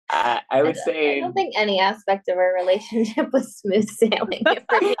 I would say I don't think any aspect of our relationship was smooth sailing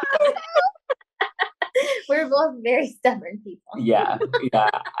for me. We're both very stubborn people. yeah,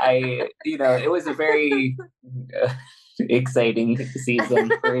 it was a very exciting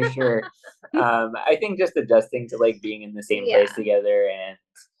season for sure. I think just adjusting to like being in the same place together and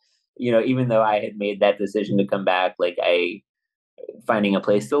even though I had made that decision to come back, like I finding a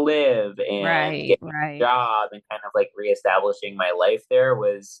place to live and Right, getting a right. job and kind of like reestablishing my life there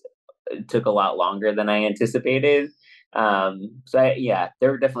took a lot longer than I anticipated. Yeah,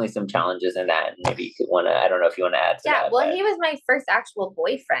 there were definitely some challenges in that. And maybe you could I don't know if you want to add to that. Well, he was my first actual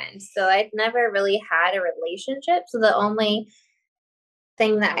boyfriend. So I'd never really had a relationship. So the only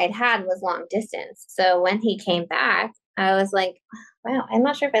thing that I'd had was long distance. So when he came back, I was like, wow, I'm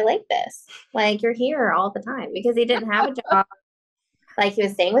not sure if I like this. Like, you're here all the time, because he didn't have a job. Like, he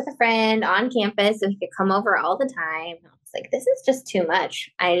was staying with a friend on campus, so he could come over all the time. I was like, this is just too much.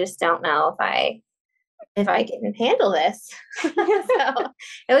 I just don't know if I can handle this. So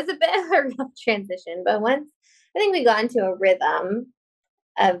it was a bit of a rough transition. But once I think we got into a rhythm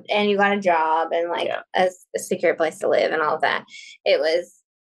of, and you got a job and like a secure place to live and all of that, it was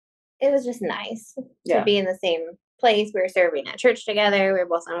just nice to be in the same place. We were serving at church together. We were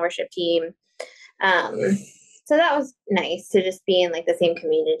both on worship team. So that was nice to just be in like the same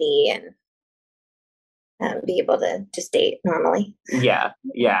community and be able to just date normally. Yeah.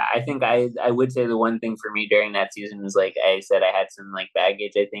 I think I would say the one thing for me during that season was, like I said, I had some like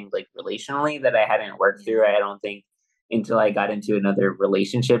baggage, I think, like relationally, that I hadn't worked through. I don't think until I got into another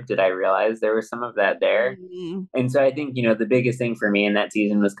relationship did I realize there was some of that there. Mm-hmm. And so I think, the biggest thing for me in that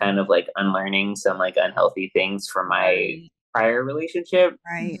season was kind of like unlearning some like unhealthy things from my prior relationship.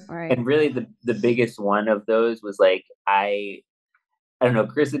 Right. And really the biggest one of those was like, I don't know,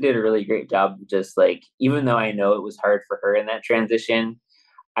 Carissa did a really great job. Just like, even though I know it was hard for her in that transition,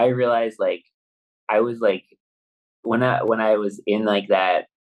 I realized like, I was like, when I was in like that,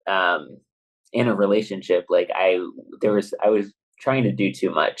 in a relationship, like I was trying to do too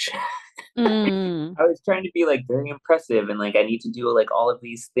much. I was trying to be like very impressive and like, I need to do like all of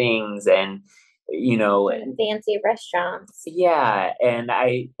these things and, fancy restaurants. Yeah. And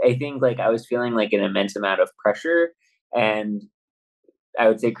I think like I was feeling like an immense amount of pressure, and I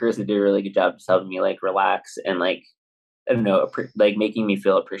would say Carissa did a really good job just helping me like relax and like, I don't know, like making me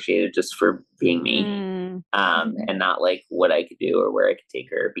feel appreciated just for being me, and not like what I could do or where I could take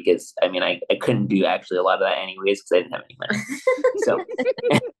her, because I mean, I couldn't do actually a lot of that anyways because I didn't have any money. So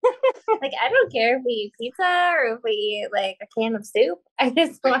like, I don't care if we eat pizza or if we eat like a can of soup. I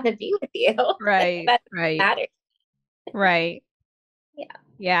just want to be with you. Right. That matters. Right.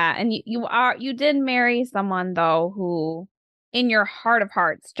 Yeah. And you did marry someone though who, in your heart of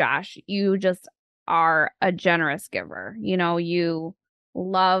hearts, Josh, you just are a generous giver. You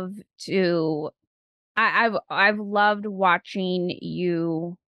love to. I've loved watching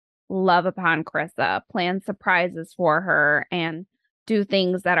you love upon Carissa, plan surprises for her, and do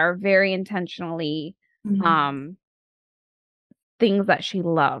things that are very intentionally things that she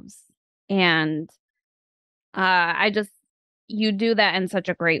loves. And you do that in such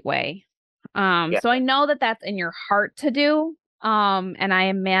a great way. So I know that that's in your heart to do. And I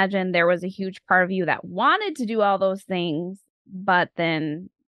imagine there was a huge part of you that wanted to do all those things, but then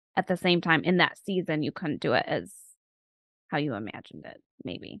at the same time in that season, you couldn't do it as how you imagined it,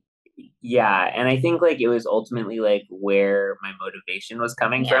 maybe. Yeah. And I think like it was ultimately like where my motivation was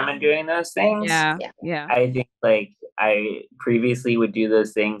coming from in doing those things. Yeah. I think like I previously would do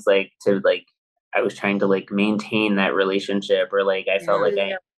those things like to like, I was trying to like maintain that relationship, or like I felt like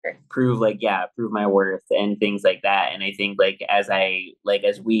I prove my worth and things like that. And I think like as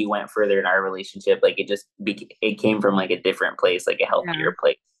we went further in our relationship, like it just it came from like a different place, like a healthier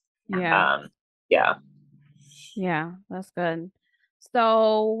place. Yeah, that's good.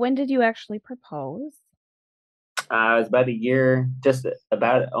 So when did you actually propose? It was about a year, just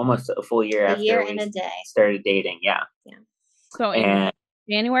about almost a full year after and a day started dating. Yeah. So in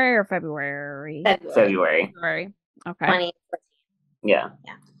January or February? February. Okay. Yeah.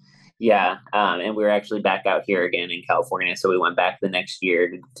 And we were actually back out here again in California, so we went back the next year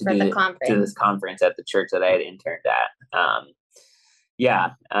to do this conference at the church that I had interned at.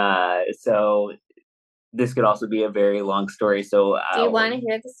 So this could also be a very long story. So do you want to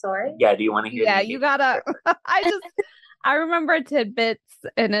hear the story? Yeah. Do you want to hear? Yeah, you gotta. I remember tidbits,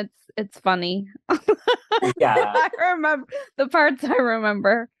 and it's funny. Yeah. I remember the parts I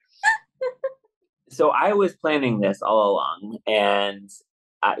remember. So I was planning this all along, and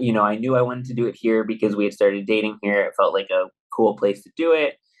I knew I wanted to do it here because we had started dating here. It felt like a cool place to do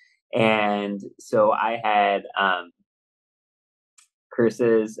it. And so I had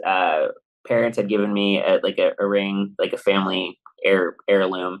Carissa's parents had given me a ring, like a family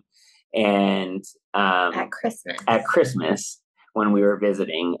heirloom, and at Christmas when we were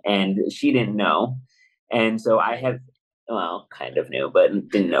visiting, and she didn't know, and so I had, kind of knew, but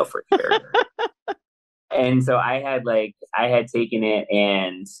didn't know for sure. And so I had taken it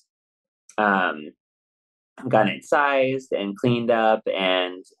and gotten it sized and cleaned up,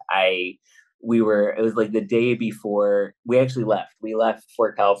 and it was like the day before we actually left. We left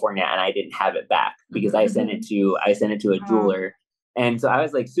for California, and I didn't have it back because I sent it to a jeweler. And so I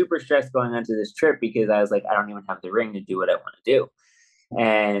was like super stressed going onto this trip because I was like, I don't even have the ring to do what I want to do.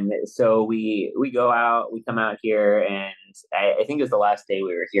 And so we come out here, and I think it was the last day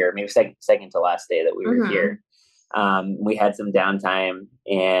we were here, maybe second to last day that we were here. We had some downtime,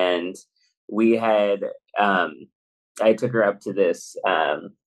 and we had I took her up to this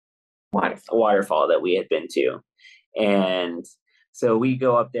waterfall that we had been to, and so we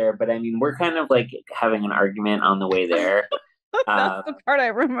go up there. But I mean, we're kind of like having an argument on the way there. That's the part I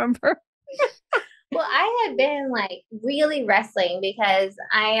remember. Well, I had been like really wrestling because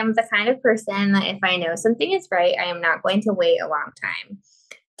I am the kind of person that if I know something is right, I am not going to wait a long time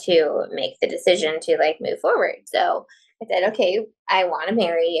to make the decision to like move forward. So I said, okay, I want to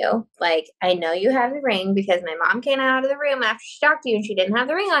marry you. Like, I know you have the ring because my mom came out of the room after she talked to you and she didn't have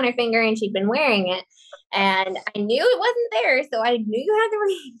the ring on her finger and she'd been wearing it. And I knew it wasn't there. So I knew you had the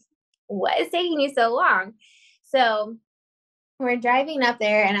ring. What is taking you so long? So we're driving up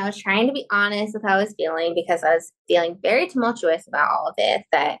there and I was trying to be honest with how I was feeling because I was feeling very tumultuous about all of this,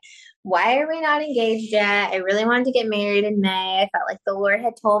 that why are we not engaged yet? I really wanted to get married in May. I felt like the Lord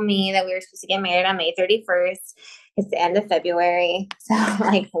had told me that we were supposed to get married on May 31st. It's the end of February. So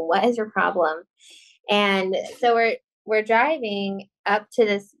like, what is your problem? And so we're driving up to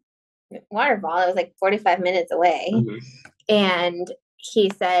this waterfall. It was like 45 minutes away. Mm-hmm. And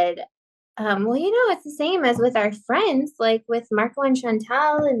he said, well, it's the same as with our friends, like with Marco and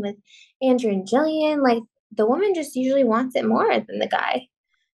Chantel and with Andrew and Jillian. Like the woman just usually wants it more than the guy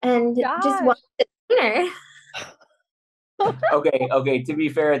and just wants it sooner. Okay. To be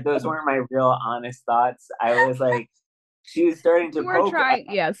fair, those weren't my real honest thoughts. I was like, she was starting to poke.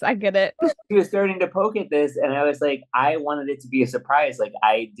 Yes, I get it. She was starting to poke at this, and I was like, I wanted it to be a surprise. Like,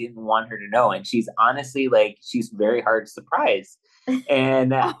 I didn't want her to know. And she's honestly like, she's very hard to surprise.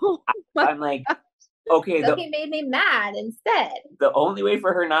 And I'm like, okay. So he made me mad instead. The only way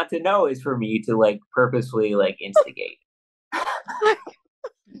for her not to know is for me to like purposefully like instigate.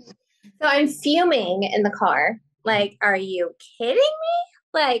 So I'm fuming in the car. Like, are you kidding me?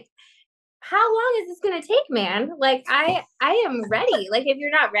 Like, how long is this going to take, man? Like, I am ready. Like, if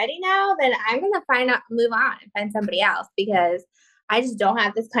you're not ready now, then I'm going to move on and find somebody else because I just don't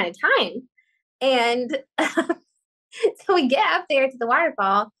have this kind of time. And so we get up there to the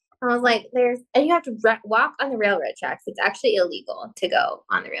waterfall. And I was like, and you have to walk on the railroad tracks. It's actually illegal to go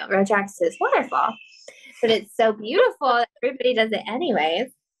on the railroad tracks to this waterfall. But it's so beautiful that everybody does it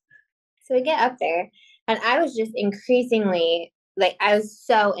anyways. So we get up there. And I was just increasingly, like, I was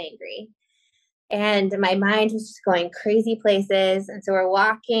so angry. And my mind was just going crazy places. And so we're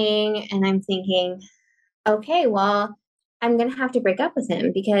walking and I'm thinking, okay, well, I'm going to have to break up with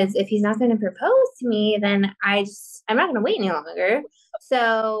him because if he's not going to propose to me, then I'm not going to wait any longer.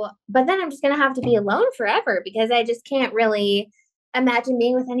 So, but then I'm just going to have to be alone forever because I just can't really imagine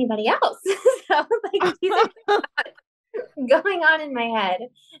being with anybody else. So like these are going on in my head.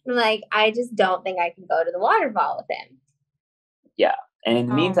 I'm like, I just don't think I can go to the waterfall with him. Yeah. And in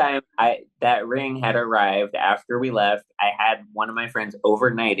the meantime, that ring had arrived after we left. I had one of my friends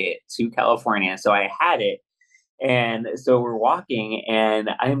overnight it to California. So I had it. And so we're walking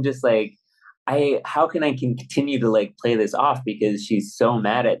and I'm just like, how can I continue to like play this off because she's so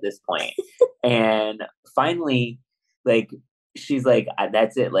mad at this point. And finally, like, she's like,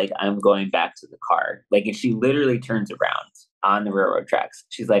 that's it. Like, I'm going back to the car. Like, and she literally turns around on the railroad tracks.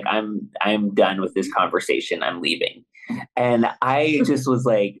 She's like, I'm done with this conversation. I'm leaving. And I just was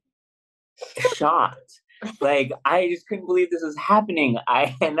like shocked. Like, I just couldn't believe this was happening.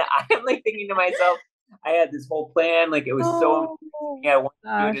 I'm like thinking to myself, I had this whole plan. Like, it was so amazing. I wanted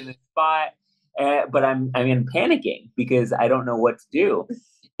to do it in this spot. But I'm panicking because I don't know what to do.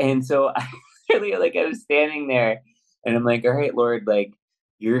 And so I was standing there and I'm like, all right, Lord, like,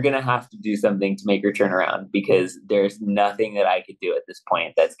 you're going to have to do something to make her turn around because there's nothing that I could do at this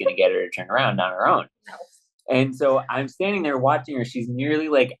point that's going to get her to turn around on her own. No. And so I'm standing there watching her. She's nearly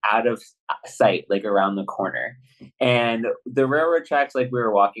like out of sight, like around the corner. And the railroad tracks, like we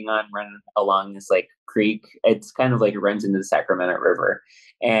were walking on, run along this like creek. It's kind of like it runs into the Sacramento River.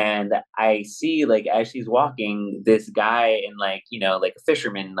 And I see, like, as she's walking, this guy in like, like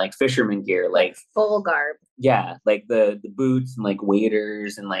fisherman gear, like full garb. Yeah. Like the boots and like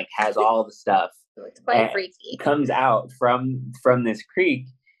waders and like has all the stuff. It's quite freaky. Comes out from this creek.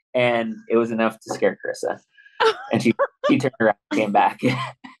 And it was enough to scare Charissa. And she turned around and came back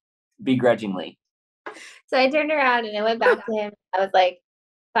begrudgingly. So I turned around and I went back to him. I was like,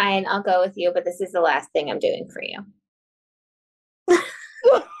 fine, I'll go with you, but this is the last thing I'm doing for you.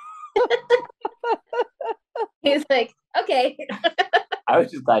 He was like, okay. I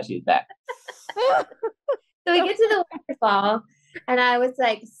was just glad she was back. So we get to the waterfall and I was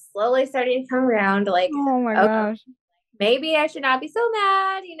like slowly starting to come around, like, oh my gosh. Maybe I should not be so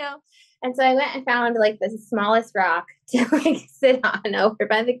mad, And so I went and found like the smallest rock to like sit on over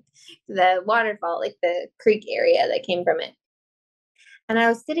by the waterfall, like the creek area that came from it. And I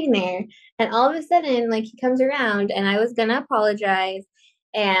was sitting there, and all of a sudden, like he comes around, and I was gonna apologize,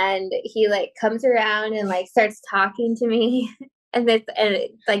 and he like comes around and like starts talking to me, and it's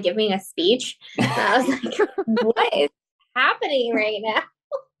like giving a speech. And I was like, "What is happening right now?"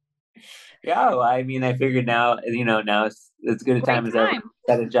 Yeah, well, I mean, I figured now, now it's as good a time as ever to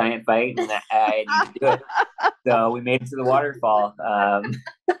set a giant fight, and I need to do it. So we made it to the waterfall. And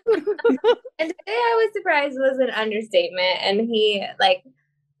today I was surprised was an understatement. And he like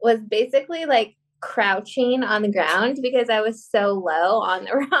was basically like crouching on the ground because I was so low on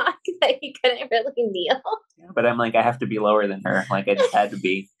the rock that he couldn't really kneel. But I'm like, I have to be lower than her. Like I just had to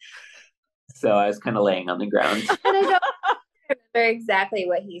be. So I was kind of laying on the ground. And I don't remember exactly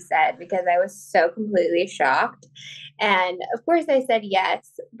what he said because I was so completely shocked. And of course I said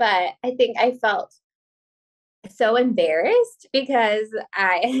yes, but I think I felt so embarrassed because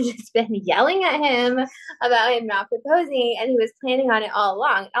I had just been yelling at him about him not proposing, and he was planning on it all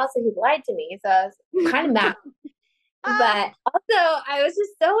along. Also, he lied to me, so I was kind of mad. But also, I was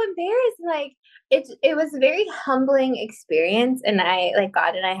just so embarrassed. Like it was a very humbling experience, and I like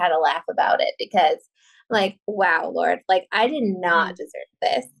God and I had a laugh about it because, like, wow, Lord, like I did not deserve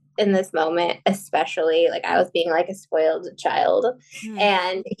this in this moment, especially like I was being like a spoiled child,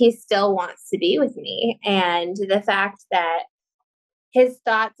 and he still wants to be with me. And the fact that his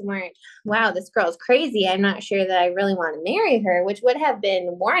thoughts weren't, wow, this girl's crazy, I'm not sure that I really want to marry her, which would have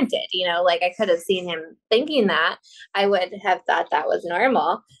been warranted. Like I could have seen him thinking that. I would have thought that was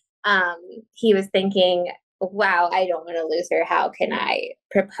normal. He was thinking, wow, I don't want to lose her. How can I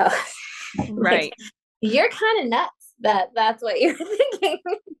propose? Right. Like, you're kind of nuts. That's what you're thinking.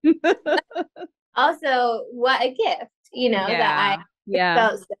 Also, what a gift, that I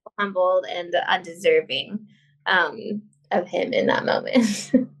felt so humbled and undeserving of him in that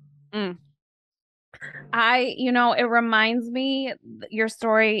moment. It reminds me, your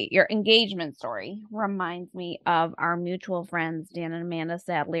story, your engagement story reminds me of our mutual friends, Dan and Amanda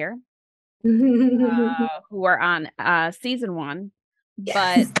Sadlier, who are on season 1.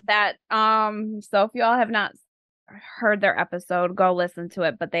 Yes. But that, so if y'all have not heard their episode, go listen to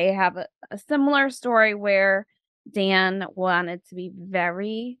it. But they have a similar story where Dan wanted to be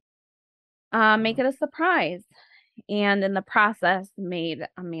very, make it a surprise. And in the process made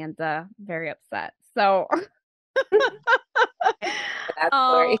Amanda very upset. So that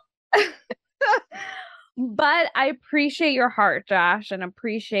story. But I appreciate your heart, Josh, and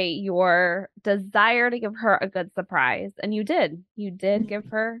appreciate your desire to give her a good surprise. And you did. You did give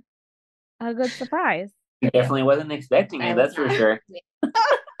her a good surprise. I definitely wasn't expecting it, that's for sure.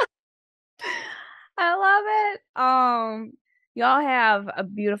 I love it. Y'all have a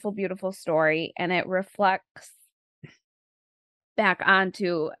beautiful, beautiful story, and it reflects back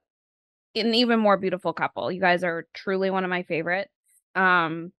onto an even more beautiful couple. You guys are truly one of my favorites.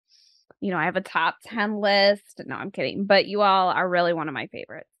 I have a top 10 list. No, I'm kidding. But you all are really one of my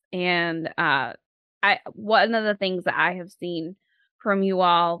favorites. And one of the things that I have seen from you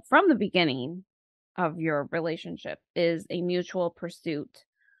all from the beginning of your relationship is a mutual pursuit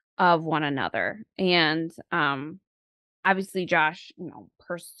of one another. And obviously Josh,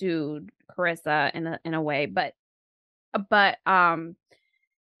 pursued Charissa in a way, but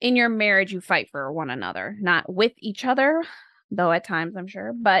in your marriage you fight for one another, not with each other, though at times I'm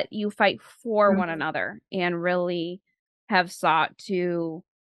sure, but you fight for one another and really have sought to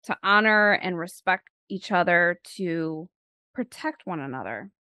honor and respect each other, to protect one another.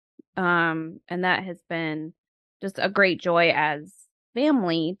 And that has been just a great joy as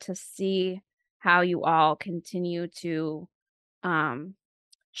family to see how you all continue to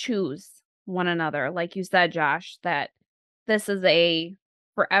choose one another. Like you said, Josh, that this is a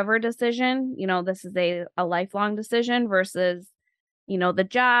forever decision. This is a lifelong decision versus, the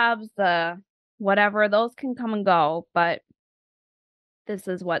jobs, the whatever, those can come and go, but this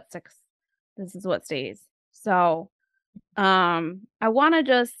is what stays. So, I want to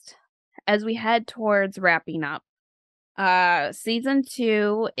just, as we head towards wrapping up, season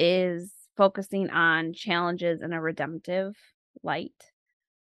 2 is focusing on challenges in a redemptive light.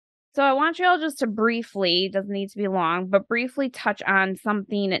 So I want you all just to briefly, doesn't need to be long, but briefly touch on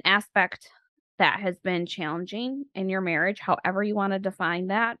something, an aspect that has been challenging in your marriage, however you want to define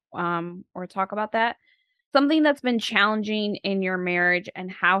that, or talk about that. Something that's been challenging in your marriage,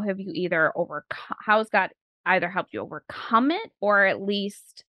 and how have you how has God either helped you overcome it or at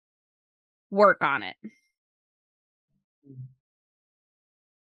least work on it?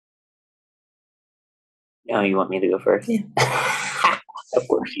 No, you want me to go first? Yeah. Of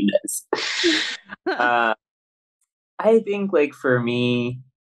course she does. I think like for me,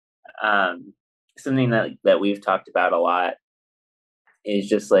 something that we've talked about a lot is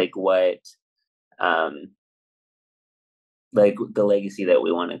just like what like the legacy that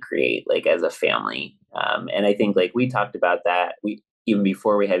we want to create like as a family. And I think like we talked about that we even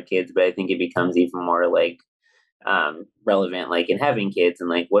before we had kids, but I think it becomes even more like relevant like in having kids and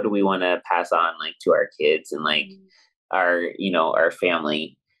like what do we want to pass on like to our kids and like our our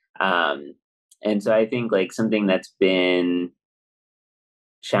family. And so I think like something that's been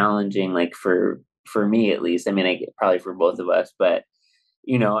challenging like for me at least, I mean probably for both of us, but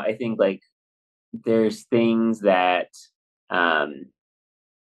I think like there's things that um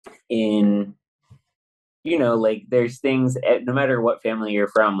in like there's things no matter what family you're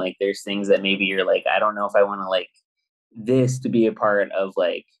from, like there's things that maybe you're like I don't know if I want to like this to be a part of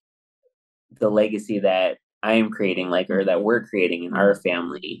like the legacy that I am creating, like, or that we're creating in our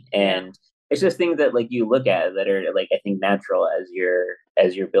family. And it's just things that like you look at that are like, I think natural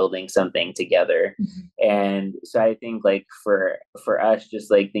as you're building something together. And so I think like for us,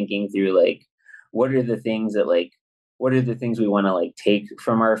 just like thinking through like, what are the things that like, what are the things we want to like take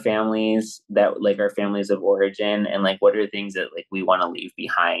from our families that like our families of origin, and like what are things that like we want to leave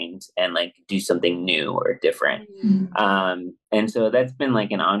behind and like do something new or different. And so that's been like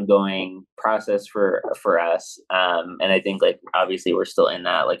an ongoing process for us. And I think like obviously we're still in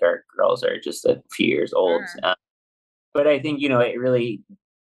that, like our girls are just a few years old. But I think it really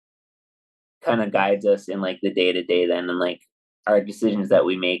kind of guides us in like the day to day then, and like our decisions that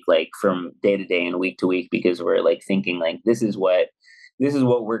we make like from day to day and week to week, because we're like thinking like this is what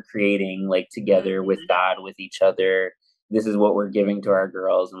we're creating like together with God, with each other. This is what we're giving to our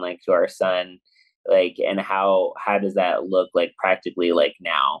girls and like to our son, like, and how does that look like practically like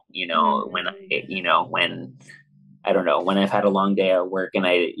now, when when I don't know, when I've had a long day at work and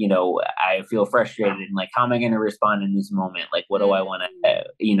I feel frustrated and like, how am I going to respond in this moment? Like, what do I want to,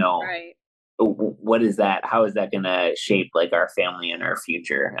 Right. what is that? How is that going to shape like our family and our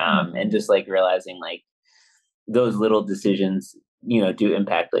future? And just like realizing like those little decisions, do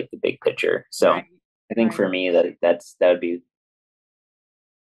impact like the big picture. So I think for me that would be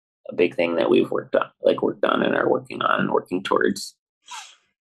a big thing that we've worked on and are working on and working towards.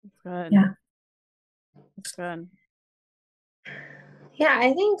 That's good. Yeah. That's good. Yeah,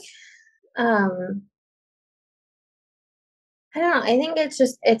 I think I don't know. I think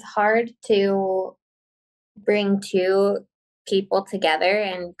it's hard to bring two people together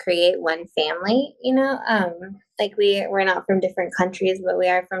and create one family, like we're not from different countries, but we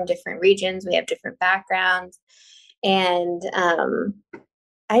are from different regions. We have different backgrounds. And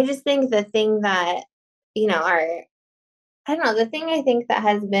I just think the thing that, the thing I think that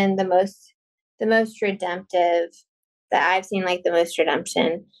has been the most redemptive, that I've seen like the most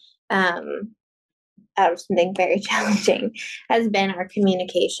redemption, out of something very challenging, has been our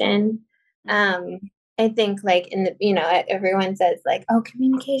communication. I think like in the, everyone says like, oh,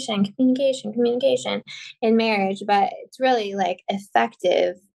 communication in marriage, but it's really like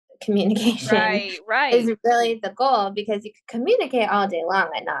effective communication is really the goal, because you can communicate all day long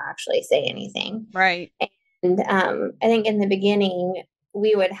and not actually say anything. Right. And I think in the beginning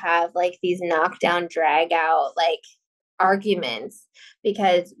we would have like these knockdown, drag out like arguments,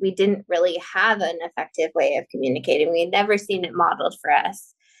 because we didn't really have an effective way of communicating. We had never seen it modeled for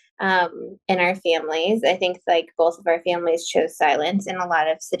us in our families. I think like both of our families chose silence in a lot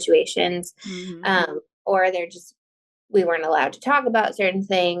of situations, or we weren't allowed to talk about certain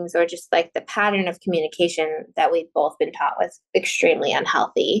things, or just like the pattern of communication that we've both been taught was extremely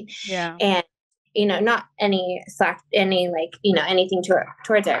unhealthy. Yeah. And not any anything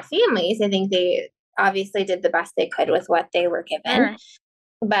towards our families. I think they obviously did the best they could with what they were given,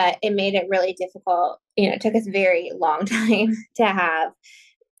 but it made it really difficult. It took us a very long time to have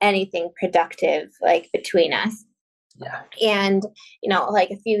anything productive like between us. Yeah. And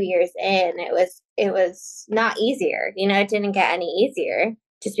like a few years in, it was not easier. It didn't get any easier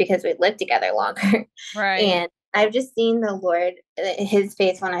just because we lived together longer. And I've just seen the Lord, his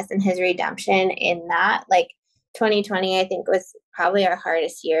faithfulness and his redemption in that. Like 2020, I think, was probably our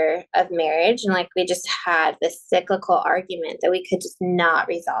hardest year of marriage. And like, we just had this cyclical argument that we could just not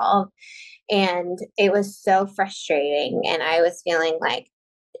resolve. And it was so frustrating. And I was feeling like,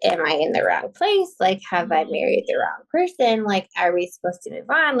 am I in the wrong place? Like, have I married the wrong person? Like, are we supposed to move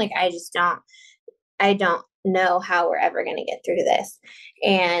on? Like, I don't know how we're ever going to get through this.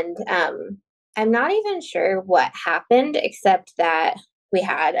 And I'm not even sure what happened, except that we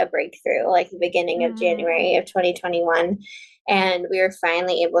had a breakthrough like the beginning of January of 2021. And we were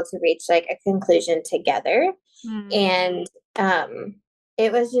finally able to reach like a conclusion together. And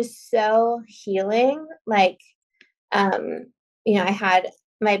it was just so healing. Like, I had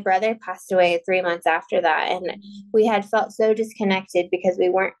my brother passed away 3 months after that, and we had felt so disconnected because we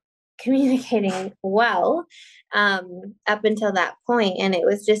weren't communicating well up until that point. And it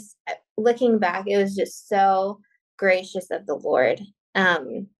was just, looking back, it was just so gracious of the Lord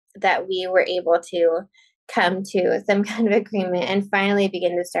that we were able to come to some kind of agreement and finally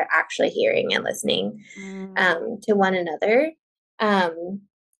begin to start actually hearing and listening to one another. And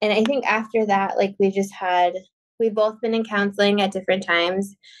I think after that, like, we've both been in counseling at different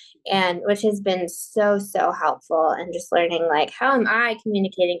times, and which has been so, so helpful, and just learning, like, how am I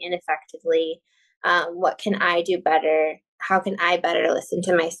communicating ineffectively? What can I do better? How can I better listen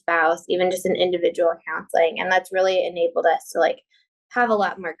to my spouse? Even just an individual counseling. And that's really enabled us to, like, have a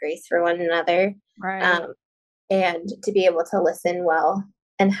lot more grace for one another. Right. And to be able to listen well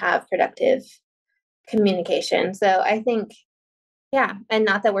and have productive communication. So I think, yeah, and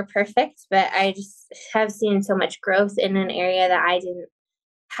not that we're perfect, but I just have seen so much growth in an area that I didn't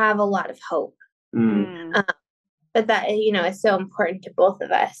have a lot of hope. But that, is so important to both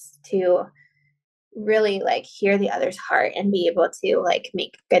of us to really, like, hear the other's heart and be able to, like,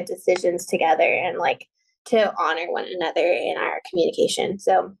 make good decisions together and, like, to honor one another in our communication.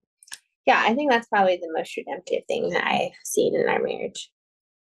 So yeah, I think that's probably the most redemptive thing that I've seen in our marriage.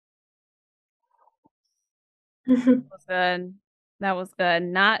 That was good. That was good.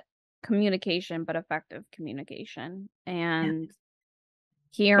 Not communication, but effective communication and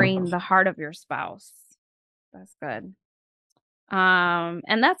hearing the heart of your spouse. That's good.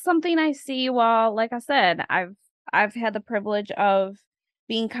 And that's something I see. Well, like I said, I've had the privilege of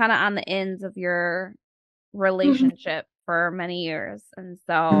being kind of on the ends of your relationship for many years. And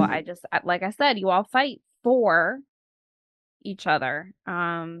so like I said, you all fight for each other.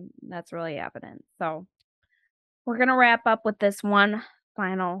 That's really evident. So we're going to wrap up with this one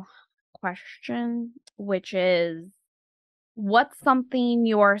final question, which is, what's something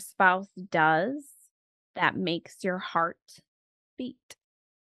your spouse does that makes your heart beat?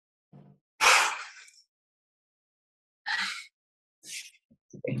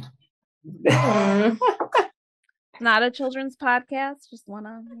 Not a children's podcast. Just want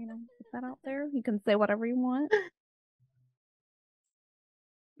to, put that out there. You can say whatever you want.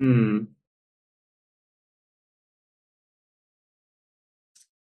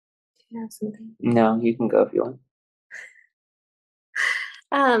 No, you can go if you want.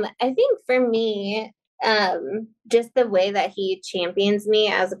 I think for me, just the way that he champions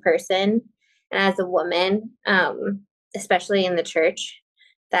me as a person and as a woman, especially in the church,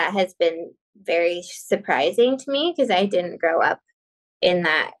 that has been very surprising to me because I didn't grow up in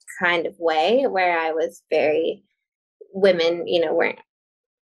that kind of way where I was very, women,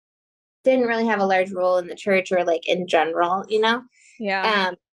 didn't really have a large role in the church or, like, in general,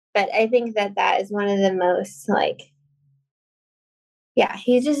 Yeah. But I think that is one of the most, like, yeah,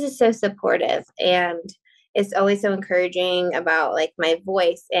 he just is so supportive, and it's always so encouraging about, like, my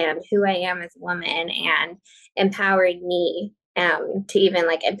voice and who I am as a woman, and empowering me to even,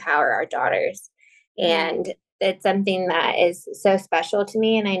 like, empower our daughters. And it's something that is so special to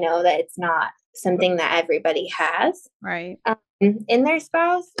me, and I know that it's not something that everybody has Right. In their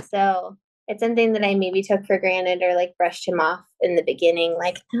spouse. So it's something that I maybe took for granted or, like, brushed him off in the beginning,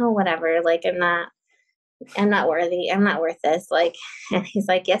 like, oh, whatever, like, I'm not worthy. I'm not worth this. Like, and he's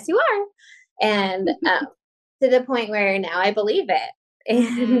like, yes, you are. And to the point where now I believe it.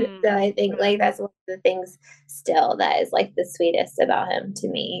 And so I think, like, that's one of the things still that is, like, the sweetest about him to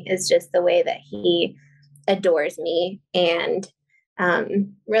me is just the way that he adores me and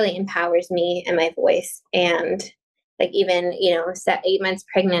really empowers me and my voice. And, like, even, 8 months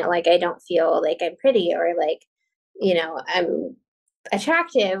pregnant, like, I don't feel like I'm pretty or, like, I'm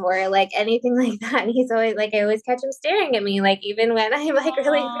attractive or, like, anything like that. And he's always like, I always catch him staring at me, like, even when I'm, like,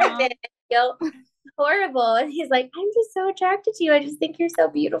 really pregnant, I feel horrible. And he's like, I'm just so attracted to you. I just think you're so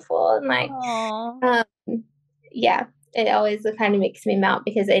beautiful. And, like, yeah, it always kind of makes me melt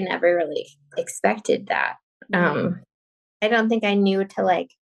because I never really expected that. I don't think I knew to,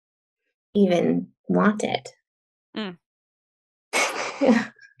 like, even want it.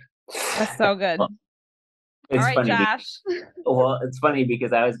 That's so good. Well, it's all right, funny. Josh. Well, it's funny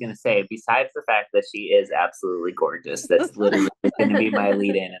because I was going to say, besides the fact that she is absolutely gorgeous, that's literally going to be my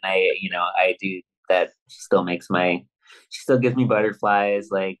lead in. And I do that. She still gives me butterflies,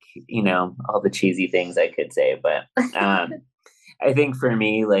 like, all the cheesy things I could say. But I think for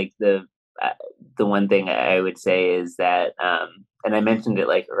me, like, the one thing I would say is that, and I mentioned it,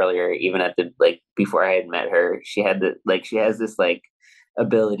 like, earlier, even at the, like, before I had met her, she has this, like,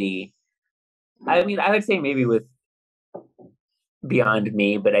 ability. I mean, I would say maybe with beyond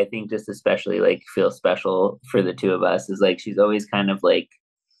me, but I think just especially like feels special for the two of us is like she's always kind of like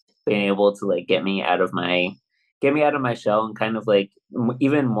been able to like get me out of my shell and kind of like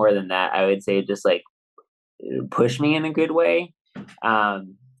even more than that, I would say just like push me in a good way.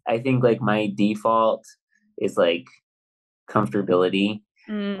 I think like my default is like comfortability.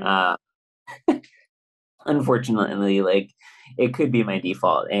 Uh, unfortunately, like it could be my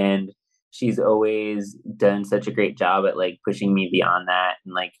default, and she's always done such a great job at like pushing me beyond that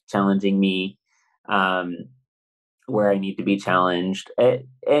and like challenging me. Um, where I need to be challenged.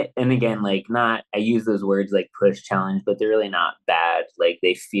 And again, like not, I use those words like push, challenge, but they're really not bad. Like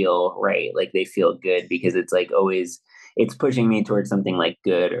they feel right. Like they feel good because it's like always, it's pushing me towards something like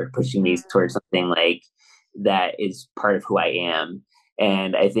good or pushing me towards something like that is part of who I am.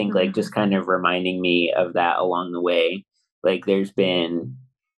 And I think like just kind of reminding me of that along the way, like there's been,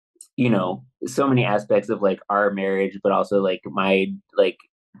 so many aspects of like our marriage, but also like my like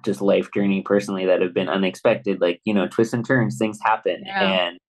just life journey personally that have been unexpected, like twists and turns, things happen.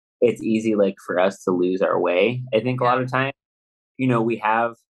 And it's easy like for us to lose our way. I think a lot of times we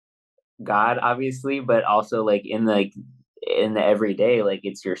have God obviously, but also like in the everyday, like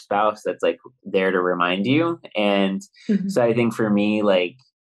it's your spouse that's like there to remind you. And so I think for me, like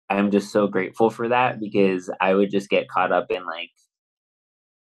I'm just so grateful for that, because I would just get caught up in like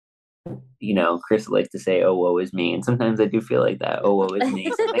Chris likes to say, "Oh, woe is me," and sometimes I do feel like that. Oh, woe is me.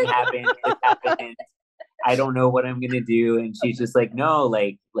 Something happened. This happened. I don't know what I'm gonna do. And she's just like, "No,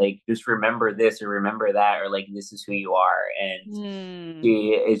 like just remember this or remember that, or like this is who you are." And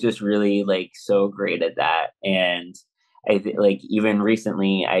she is just really like so great at that. And like even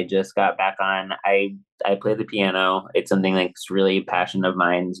recently, I just got back on. I play the piano. It's something that's really passion of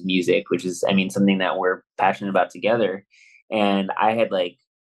mine's music, which is, I mean, something that we're passionate about together. And I had like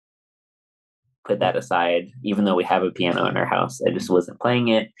put that aside, even though we have a piano in our house. I just wasn't playing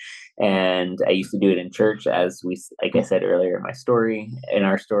it. And I used to do it in church, as like I said earlier in our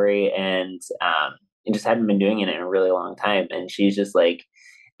story. And I just hadn't been doing it in a really long time. And she's just like,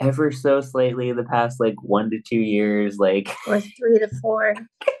 ever so slightly the past like 1 to 2 years, like, or 3 to 4.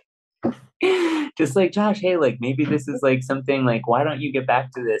 just like, Josh, hey, like maybe this is like something, like why don't you get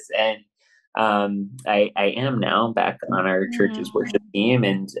back to this? And I am now back on our church's worship team.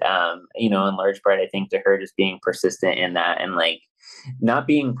 And in large part, I think to her just being persistent in that, and like not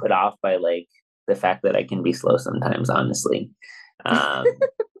being put off by like the fact that I can be slow sometimes, honestly.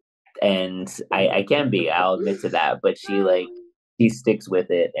 And I can be, I'll admit to that, but she sticks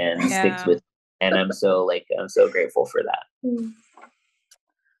with it and sticks with it. And I'm so grateful for that.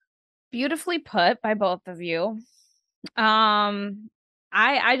 Beautifully put by both of you.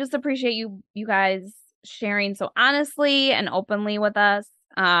 I just appreciate you guys sharing so honestly and openly with us.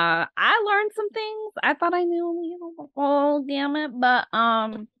 I learned some things. I thought I knew the whole gamut, but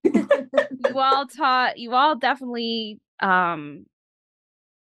you all definitely taught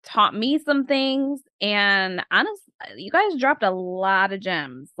me some things. And honestly, you guys dropped a lot of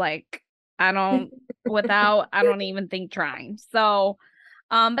gems. Like I don't even think trying. So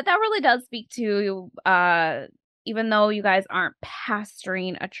but that really does speak to even though you guys aren't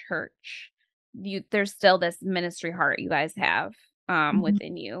pastoring a church, there's still this ministry heart you guys have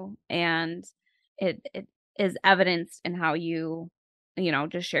within you, and it is evidenced in how you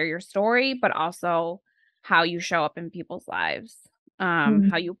just share your story, but also how you show up in people's lives,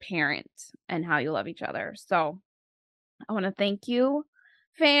 how you parent and how you love each other. So I want to thank you,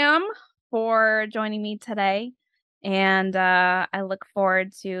 fam, for joining me today. And I look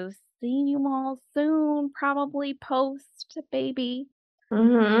forward to seeing you all soon, probably post baby.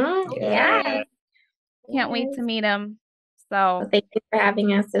 Yeah. Can't wait to meet him. So well, thank you for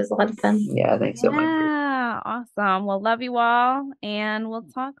having us. It was a lot of fun. Yeah, thanks so much. Yeah, awesome. Well, love you all, and we'll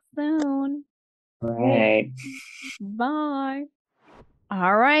talk soon. All right. Bye.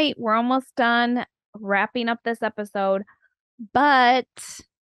 All right, we're almost done wrapping up this episode, but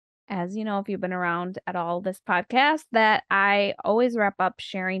as you know, if you've been around at all this podcast, that I always wrap up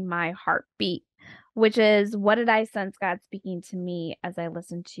sharing my heartbeat, which is what did I sense God speaking to me as I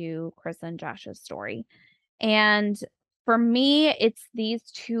listened to Chris and Josh's story. And for me, it's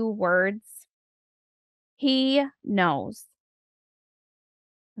these 2 words. He knows.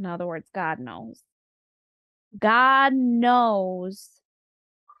 In other words, God knows. God knows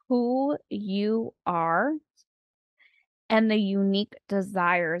who you are and the unique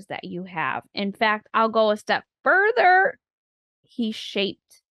desires that you have. In fact, I'll go a step further. He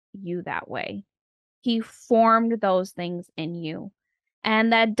shaped you that way. He formed those things in you.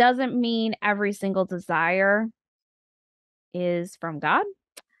 And that doesn't mean every single desire is from God.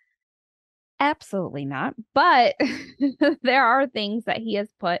 Absolutely not. But there are things that he has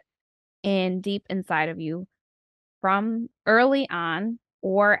put in deep inside of you from early on,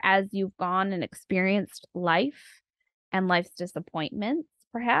 or as you've gone and experienced life and life's disappointments,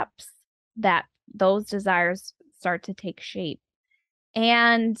 perhaps, that those desires start to take shape.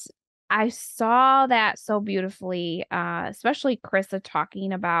 And I saw that so beautifully, especially Carissa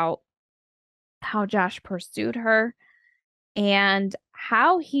talking about how Josh pursued her and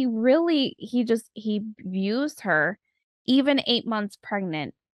how he views her even 8 months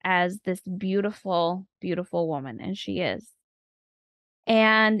pregnant as this beautiful, beautiful woman, and she is.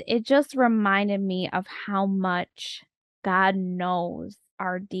 And it just reminded me of how much God knows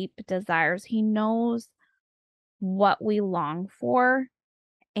our deep desires. He knows what we long for,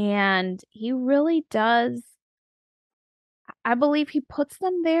 and he really does. I believe he puts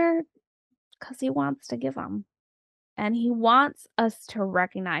them there because he wants to give them. And he wants us to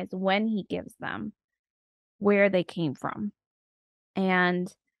recognize when he gives them where they came from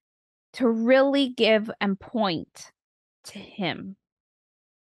and to really give and point to him.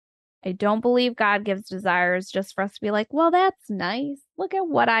 I don't believe God gives desires just for us to be like, well, that's nice. Look at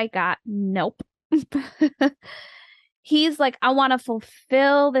what I got. Nope. He's like, I want to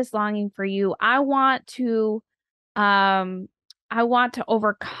fulfill this longing for you. I want to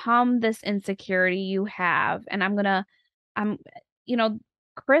overcome this insecurity you have. And I'm, you know,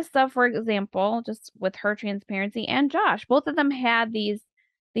 Krista, for example, just with her transparency, and Josh, both of them had these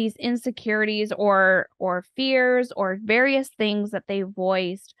insecurities or fears or various things that they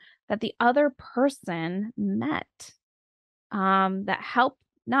voiced that the other person met, that helped,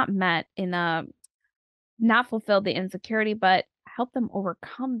 not fulfilled the insecurity, but helped them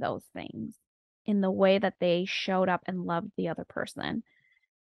overcome those things in the way that they showed up and loved the other person.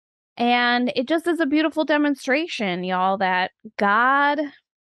 And it just is a beautiful demonstration, y'all, that God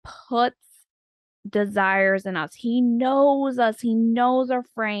puts desires in us. He knows us. He knows our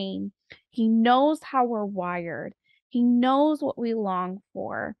frame. He knows how we're wired. He knows what we long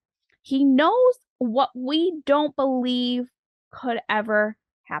for. He knows what we don't believe could ever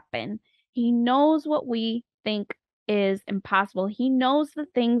happen. He knows what we think is impossible. He knows the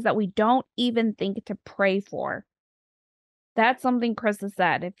things that we don't even think to pray for. That's something Krista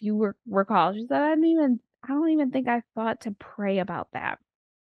said. If you recall, she said, I don't even think I thought to pray about that.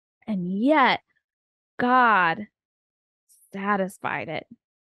 And yet God satisfied it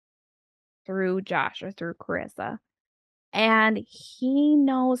through Josh or through Carissa. And he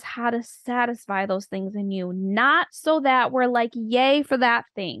knows how to satisfy those things in you, not so that we're like, yay for that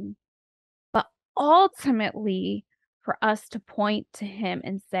thing, but ultimately for us to point to him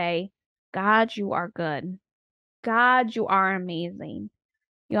and say, God, you are good. God, you are amazing.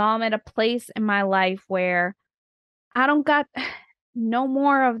 Y'all, I'm at a place in my life where I don't got no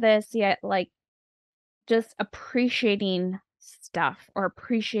more of this yet, like just appreciating stuff or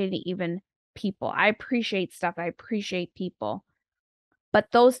appreciating even people. I appreciate stuff. I appreciate people. But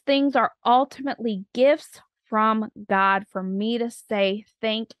those things are ultimately gifts from God for me to say,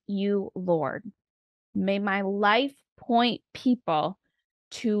 thank you, Lord. May my life point people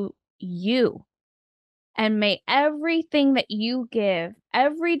to you. And may everything that you give,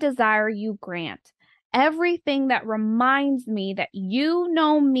 every desire you grant, everything that reminds me that you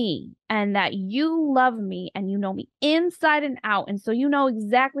know me and that you love me and you know me inside and out. And so you know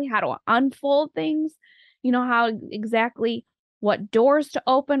exactly how to unfold things. You know how exactly what doors to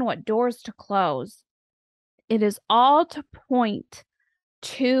open, what doors to close. It is all to point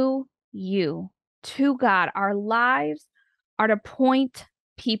to you, to God. Our lives are to point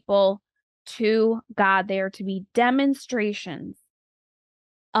people to God. They are to be demonstrations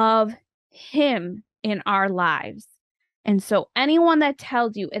of him in our lives. And so anyone that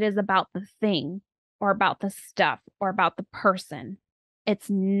tells you it is about the thing or about the stuff or about the person, it's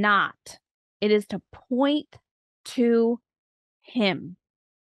not. It is to point to him.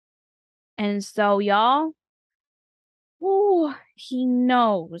 And so y'all, he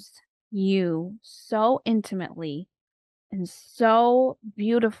knows you so intimately and so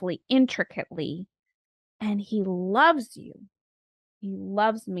beautifully, intricately, and he loves you. He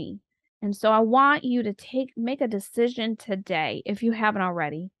loves me. And so I want you to make a decision today, if you haven't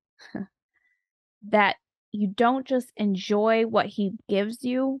already, that you don't just enjoy what he gives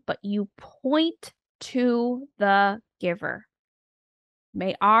you, but you point to the giver.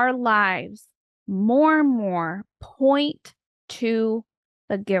 May our lives more and more point to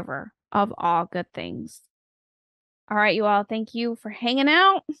the giver of all good things. All right, you all, thank you for hanging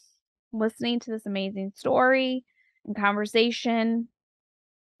out, listening to this amazing story and conversation,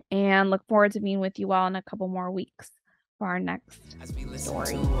 and look forward to being with you all in a couple more weeks. for our next As we listen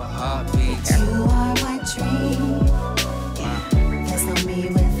story. to a heartbeat. You are my dream. There's no me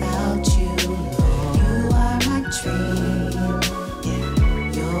without you. You are my dream.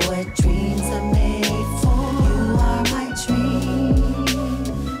 You're what dreams are made for. You are my dream.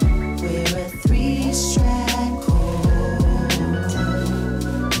 We're a three-strand cord.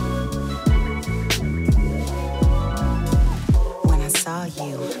 When I saw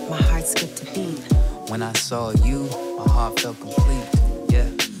you, my heart skipped a beat. When I saw you, my heart felt complete. Yeah.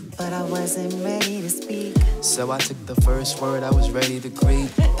 But I wasn't ready to speak. So I took the first word I was ready to greet.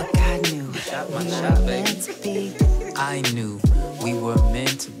 But God knew Shot my we shot, were baby. meant to be. I knew